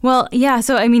 Well, yeah.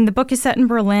 So, I mean, the book is set in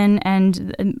Berlin,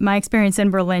 and my experience in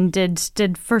Berlin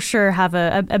did for sure have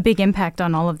a big impact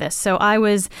on all of this. So I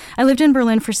lived in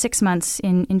Berlin for 6 months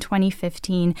in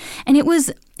 2015, and it was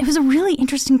a really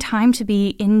interesting time to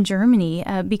be in Germany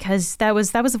because that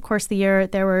was of course the year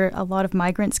there were a lot of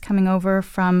migrants coming over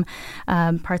from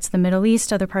parts of the Middle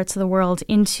East, other parts of the world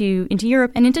into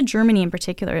Europe and into Germany in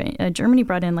particular. Germany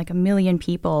brought in like 1 million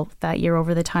people that year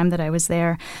over the time that I was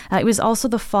there. It was also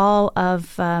the fall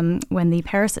of when the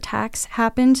Paris attacks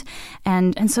happened,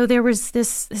 and so there was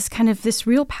this kind of this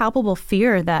real palpable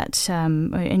fear that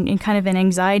and kind of an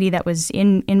anxiety that was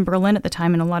in Berlin at the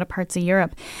time and a lot of parts of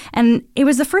Europe, and it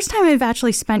was the first time I've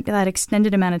actually spent that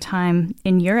extended amount of time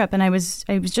in Europe, and I was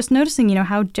just noticing,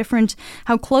 how different,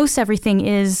 how close everything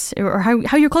is, or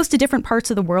how you're close to different parts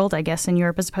of the world, I guess, in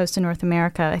Europe as opposed to North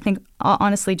America. I think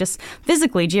honestly, just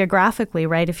physically, geographically,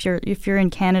 right? If you're in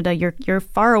Canada, you're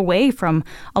far away from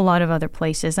a lot of other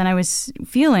places, and I was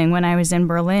feeling when I was in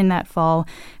Berlin that fall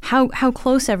how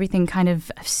close everything kind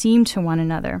of seemed to one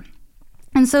another.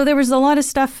 And so there was a lot of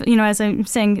stuff, as I'm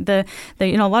saying, a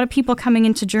lot of people coming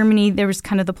into Germany. There was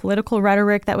kind of the political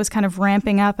rhetoric that was kind of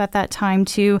ramping up at that time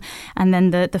too, and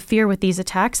then the fear with these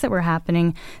attacks that were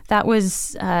happening. That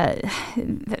was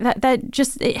that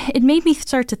just it made me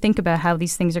start to think about how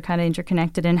these things are kind of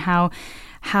interconnected and how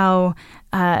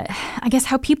I guess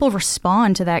how people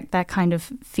respond to that kind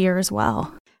of fear as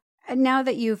well. And now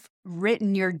that you've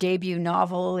written your debut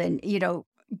novel, and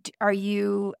are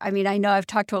you, I mean, I know I've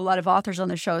talked to a lot of authors on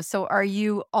the show, so are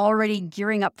you already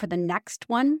gearing up for the next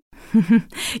one?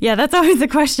 Yeah, that's always the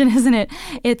question, isn't it?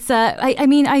 It's,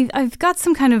 I've got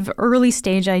some kind of early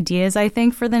stage ideas, I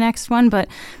think, for the next one, but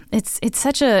it's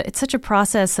such a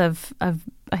process of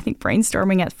I think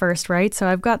brainstorming at first, right? So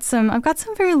I've got some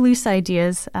very loose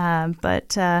ideas,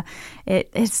 but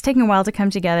it's taking a while to come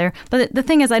together. But the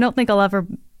thing is, I don't think I'll ever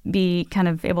be kind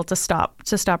of able to stop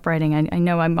writing. I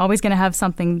know I'm always going to have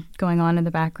something going on in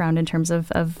the background in terms of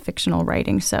fictional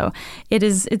writing. So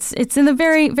it's in the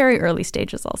very, very early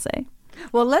stages, I'll say.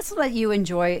 Well, let's let you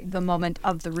enjoy the moment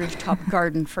of the rooftop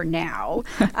garden for now.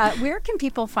 Where can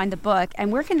people find the book,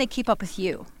 and where can they keep up with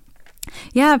you?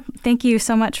 Yeah, thank you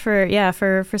so much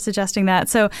for suggesting that.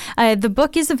 So the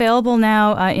book is available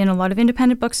now in a lot of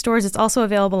independent bookstores. It's also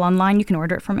available online. You can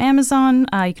order it from Amazon.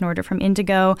 You can order it from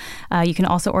Indigo. You can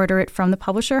also order it from the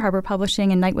publisher, Harbor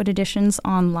Publishing and Nightwood Editions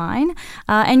online.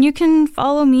 And you can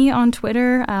follow me on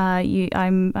Twitter.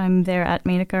 I'm there at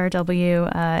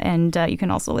MainikarW. And you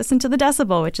can also listen to The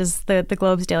Decibel, which is the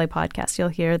Globe's daily podcast. You'll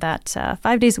hear that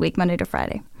 5 days a week, Monday to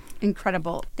Friday.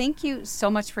 Incredible. Thank you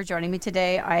so much for joining me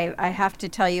today. I have to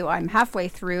tell you, I'm halfway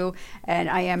through and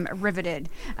I am riveted.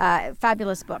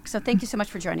 Fabulous book. So thank you so much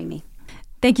for joining me.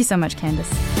 Thank you so much,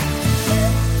 Candace.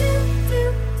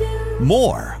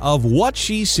 More of What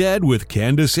She Said with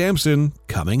Candace Sampson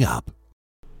coming up.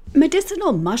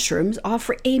 Medicinal mushrooms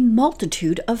offer a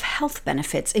multitude of health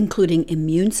benefits, including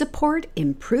immune support,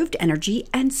 improved energy,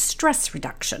 and stress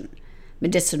reduction.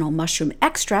 Medicinal mushroom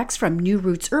extracts from New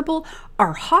Roots Herbal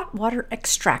are hot water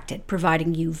extracted,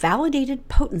 providing you validated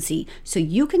potency so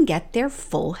you can get their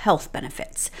full health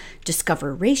benefits.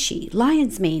 Discover reishi,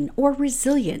 lion's mane, or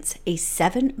resilience, a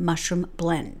 7-mushroom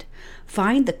blend.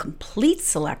 Find the complete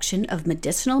selection of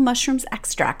medicinal mushrooms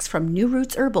extracts from New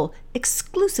Roots Herbal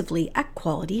exclusively at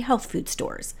quality health food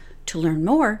stores. To learn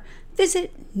more,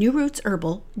 visit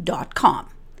newrootsherbal.com.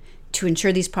 To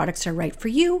ensure these products are right for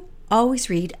you, always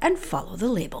read and follow the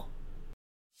label.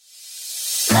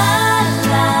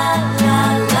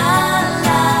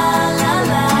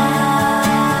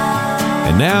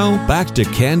 And now back to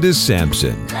Candace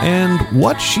Sampson and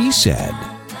What She Said.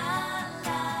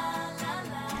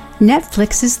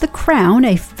 Netflix's The Crown,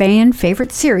 a fan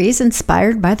favorite series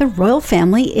inspired by the royal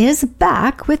family, is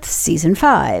back with season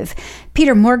 5.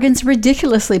 Peter Morgan's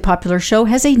ridiculously popular show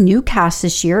has a new cast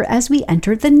this year as we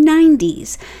enter the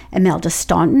 90s. Imelda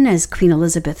Staunton as Queen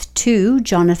Elizabeth II,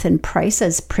 Jonathan Pryce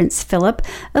as Prince Philip,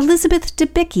 Elizabeth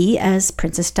Debicki as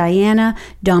Princess Diana,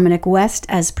 Dominic West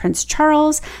as Prince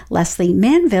Charles, Leslie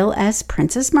Manville as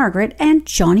Princess Margaret, and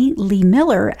Johnny Lee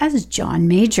Miller as John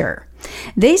Major.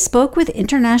 They spoke with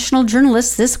international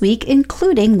journalists this week,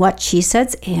 including What She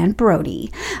Said's Anne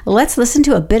Brody. Let's listen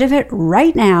to a bit of it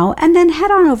right now and then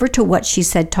head on over to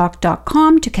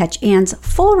whatshesaidtalk.com to catch Anne's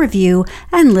full review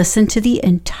and listen to the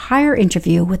entire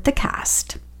interview with the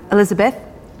cast. Elizabeth,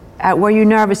 were you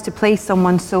nervous to play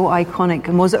someone so iconic,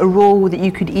 and was it a role that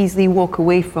you could easily walk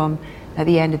away from at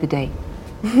the end of the day?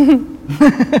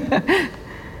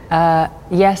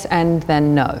 Yes and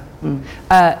then no.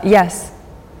 Yes.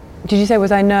 Did you say,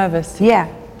 was I nervous? Yeah.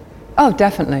 Oh,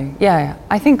 definitely. Yeah.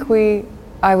 I think it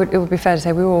would be fair to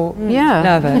say we were all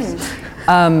nervous.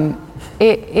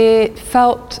 It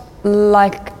felt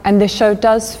like, and this show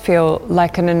does feel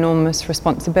like an enormous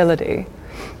responsibility.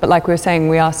 But like we were saying,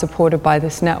 we are supported by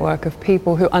this network of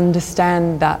people who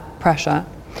understand that pressure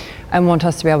and want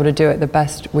us to be able to do it the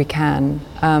best we can.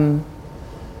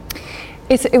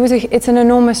 It's an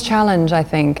enormous challenge, I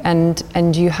think,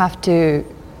 and you have to.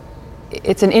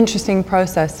 It's an interesting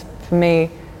process for me,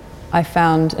 I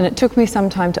found, and it took me some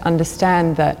time to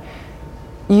understand that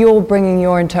you're bringing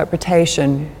your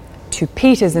interpretation to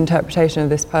Peter's interpretation of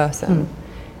this person,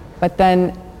 but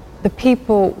then the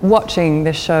people watching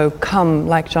this show come,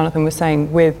 like Jonathan was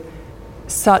saying, with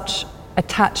such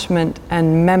attachment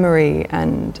and memory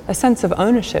and a sense of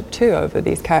ownership too over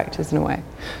these characters in a way.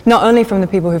 Not only from the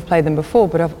people who've played them before,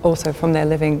 but also from their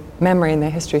living memory and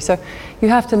their history. So you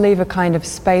have to leave a kind of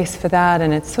space for that,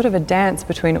 and it's sort of a dance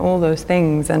between all those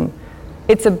things, and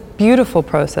it's a beautiful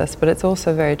process, but it's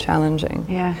also very challenging.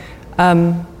 Yeah.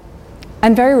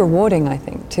 And very rewarding, I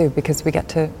think, too, because we get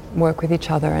to work with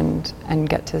each other and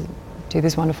get to do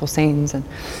these wonderful scenes. And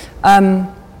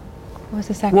what was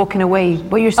the second? Walking away.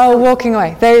 Well, you're still... Oh, walking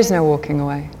away. There is no walking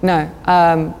away. No.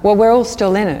 Well, we're all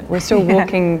still in it. We're still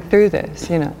walking through this,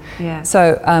 you know. Yeah.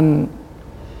 So,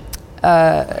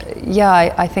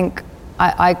 I think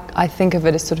I think of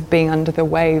it as sort of being under the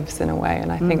waves in a way,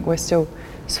 and I think we're still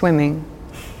swimming.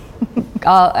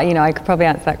 I could probably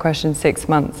answer that question in 6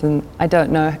 months, and I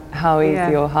don't know how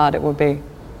easy or hard it will be.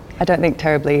 I don't think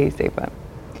terribly easy, but.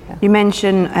 You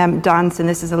mentioned dance, and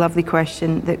this is a lovely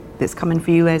question that's coming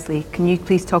for you, Leslie. Can you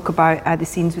please talk about the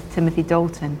scenes with Timothy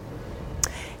Dalton?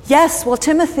 Yes, well,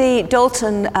 Timothy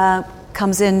Dalton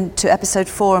comes into episode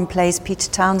 4 and plays Peter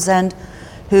Townsend,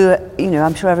 who,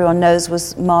 I'm sure everyone knows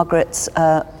was Margaret's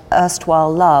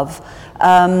erstwhile love. We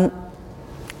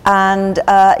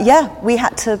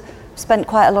had to spend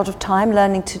quite a lot of time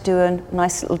learning to do a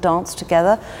nice little dance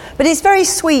together. But it's very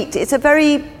sweet. It's a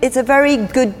very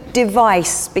good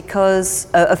device because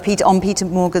on Peter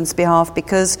Morgan's behalf,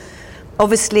 because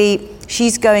obviously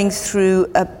she's going through,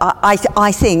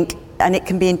 I think, and it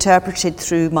can be interpreted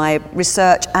through my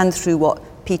research and through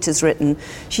what Peter's written.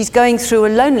 She's going through a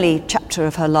lonely chapter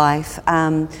of her life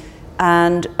and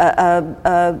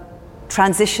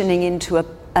transitioning into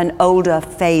an older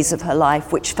phase of her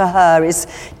life, which for her is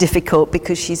difficult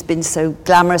because she's been so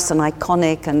glamorous and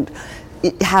iconic. And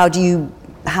how do you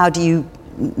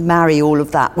marry all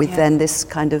of that with then this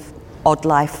kind of odd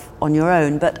life on your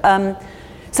own? But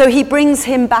so he brings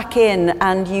him back in,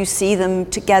 and you see them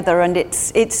together, and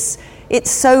it's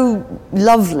so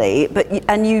lovely. But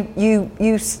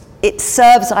it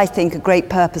serves, I think, a great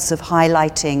purpose of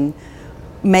highlighting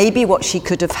maybe what she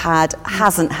could have had,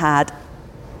 hasn't had,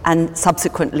 and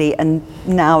subsequently, and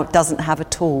now doesn't have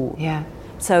at all. Yeah.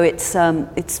 So it's a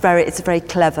very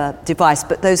clever device.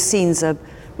 But those scenes are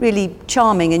really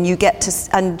charming, and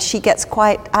and she gets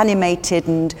quite animated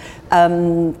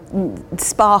and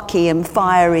sparky and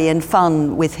fiery and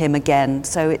fun with him again.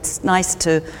 So it's nice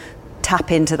to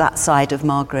tap into that side of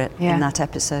Margaret in that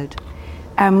episode.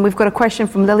 We've got a question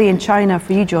from Lily in China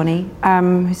for you, Johnny,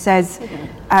 who says,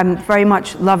 very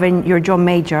much loving your John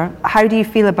Major. How do you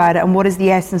feel about it, and what is the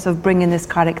essence of bringing this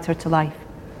character to life?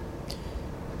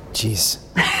 Jeez.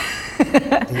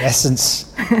 The essence.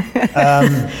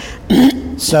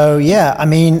 So yeah, I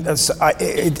mean,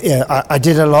 I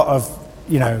did a lot of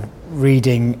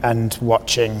reading and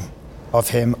watching of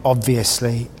him,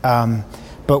 obviously.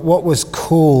 But what was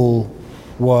cool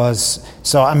was,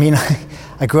 so I mean,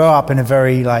 I grew up in a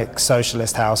very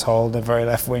socialist household, a very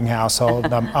left-wing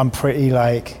household. I'm pretty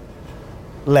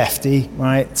lefty,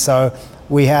 right? So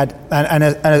we had, and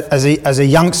as a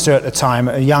youngster at the time,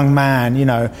 a young man,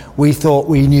 we thought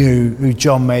we knew who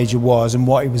John Major was and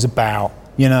what he was about,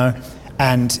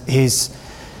 and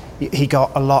he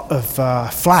got a lot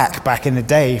of flack back in the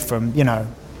day from,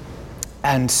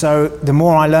 and so the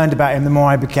more I learned about him, the more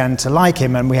I began to like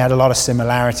him, and we had a lot of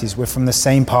similarities. We're from the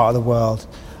same part of the world.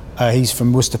 He's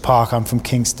from Worcester Park, I'm from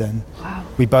Kingston. Wow.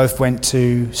 We both went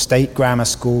to state grammar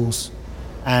schools,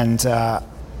 and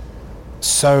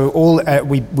so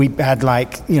we had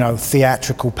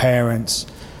theatrical parents,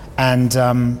 and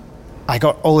I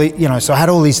got so I had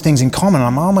all these things in common.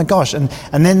 I'm oh my gosh, and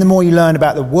then the more you learn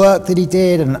about the work that he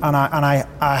did, and I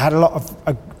had a lot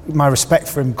of my respect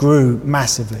for him grew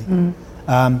massively.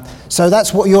 So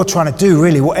that's what you're trying to do,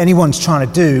 really. What anyone's trying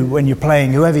to do when you're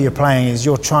playing, whoever you're playing, is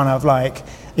you're trying to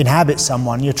inhabit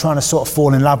someone. You're trying to sort of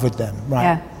fall in love with them, right?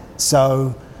 Yeah.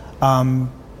 So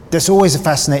that's always a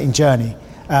fascinating journey,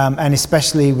 and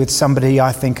especially with somebody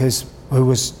I think who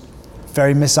was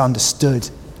very misunderstood,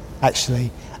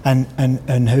 actually,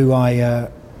 and who I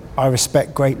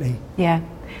respect greatly. Yeah.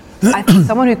 I think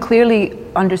someone who clearly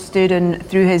understood and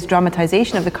through his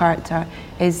dramatization of the character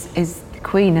is the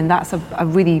Queen, and that's a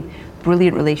really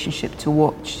brilliant relationship to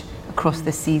watch across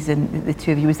this season, the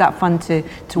two of you. Was that fun to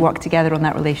work together on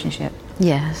that relationship?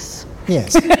 Yes.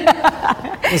 Yes.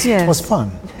 It was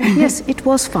fun. Yes, it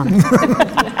was fun.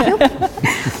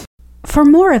 For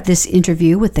more of this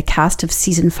interview with the cast of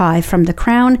Season 5 from The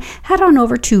Crown, head on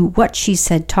over to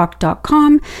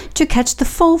whatshesaidtalk.com to catch the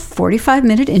full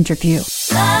 45-minute interview.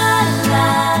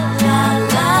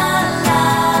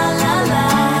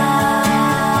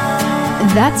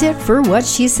 That's it for What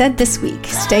She Said this week.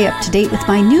 Stay up to date with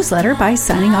my newsletter by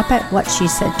signing up at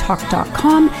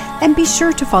whatshesaidtalk.com, and be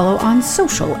sure to follow on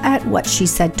social at What She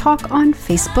Said Talk on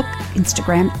Facebook,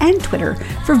 Instagram, and Twitter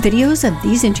for videos of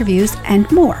these interviews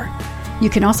and more. You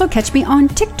can also catch me on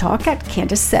TikTok at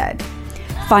Candace Said.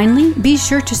 Finally, be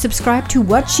sure to subscribe to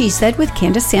What She Said with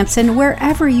Candace Sampson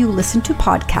wherever you listen to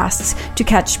podcasts to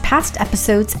catch past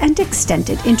episodes and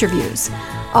extended interviews.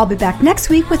 I'll be back next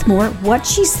week with more What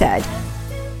She Said.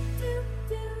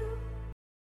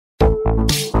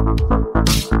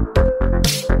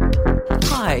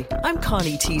 Hi, I'm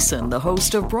Connie Thiessen, the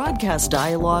host of Broadcast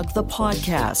Dialogue, the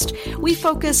podcast. We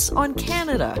focus on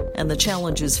Canada and the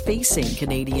challenges facing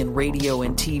Canadian radio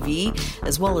and TV,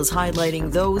 as well as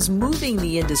highlighting those moving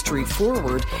the industry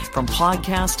forward from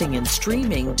podcasting and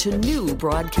streaming to new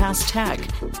broadcast tech.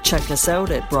 Check us out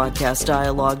at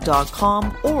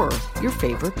broadcastdialogue.com or your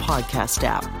favorite podcast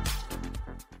app.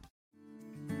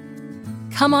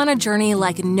 Come on a journey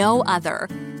like no other,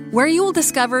 where you will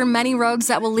discover many roads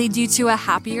that will lead you to a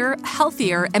happier,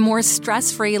 healthier, and more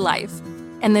stress-free life.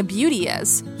 And the beauty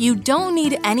is, you don't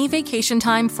need any vacation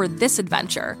time for this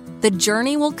adventure. The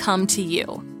journey will come to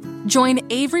you. Join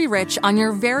Avery Rich on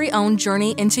your very own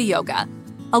journey into yoga.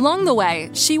 Along the way,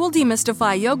 she will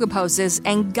demystify yoga poses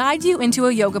and guide you into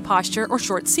a yoga posture or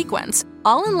short sequence,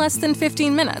 all in less than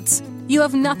 15 minutes. You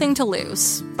have nothing to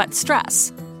lose but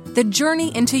stress. The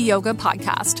Journey into Yoga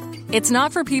podcast. It's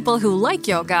not for people who like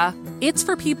yoga, it's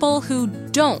for people who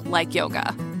don't like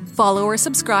yoga. Follow or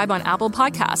subscribe on Apple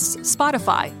Podcasts,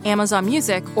 Spotify, Amazon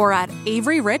Music, or at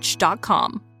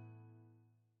AveryRich.com.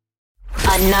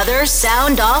 Another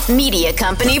Sound Off Media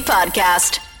Company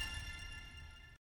podcast.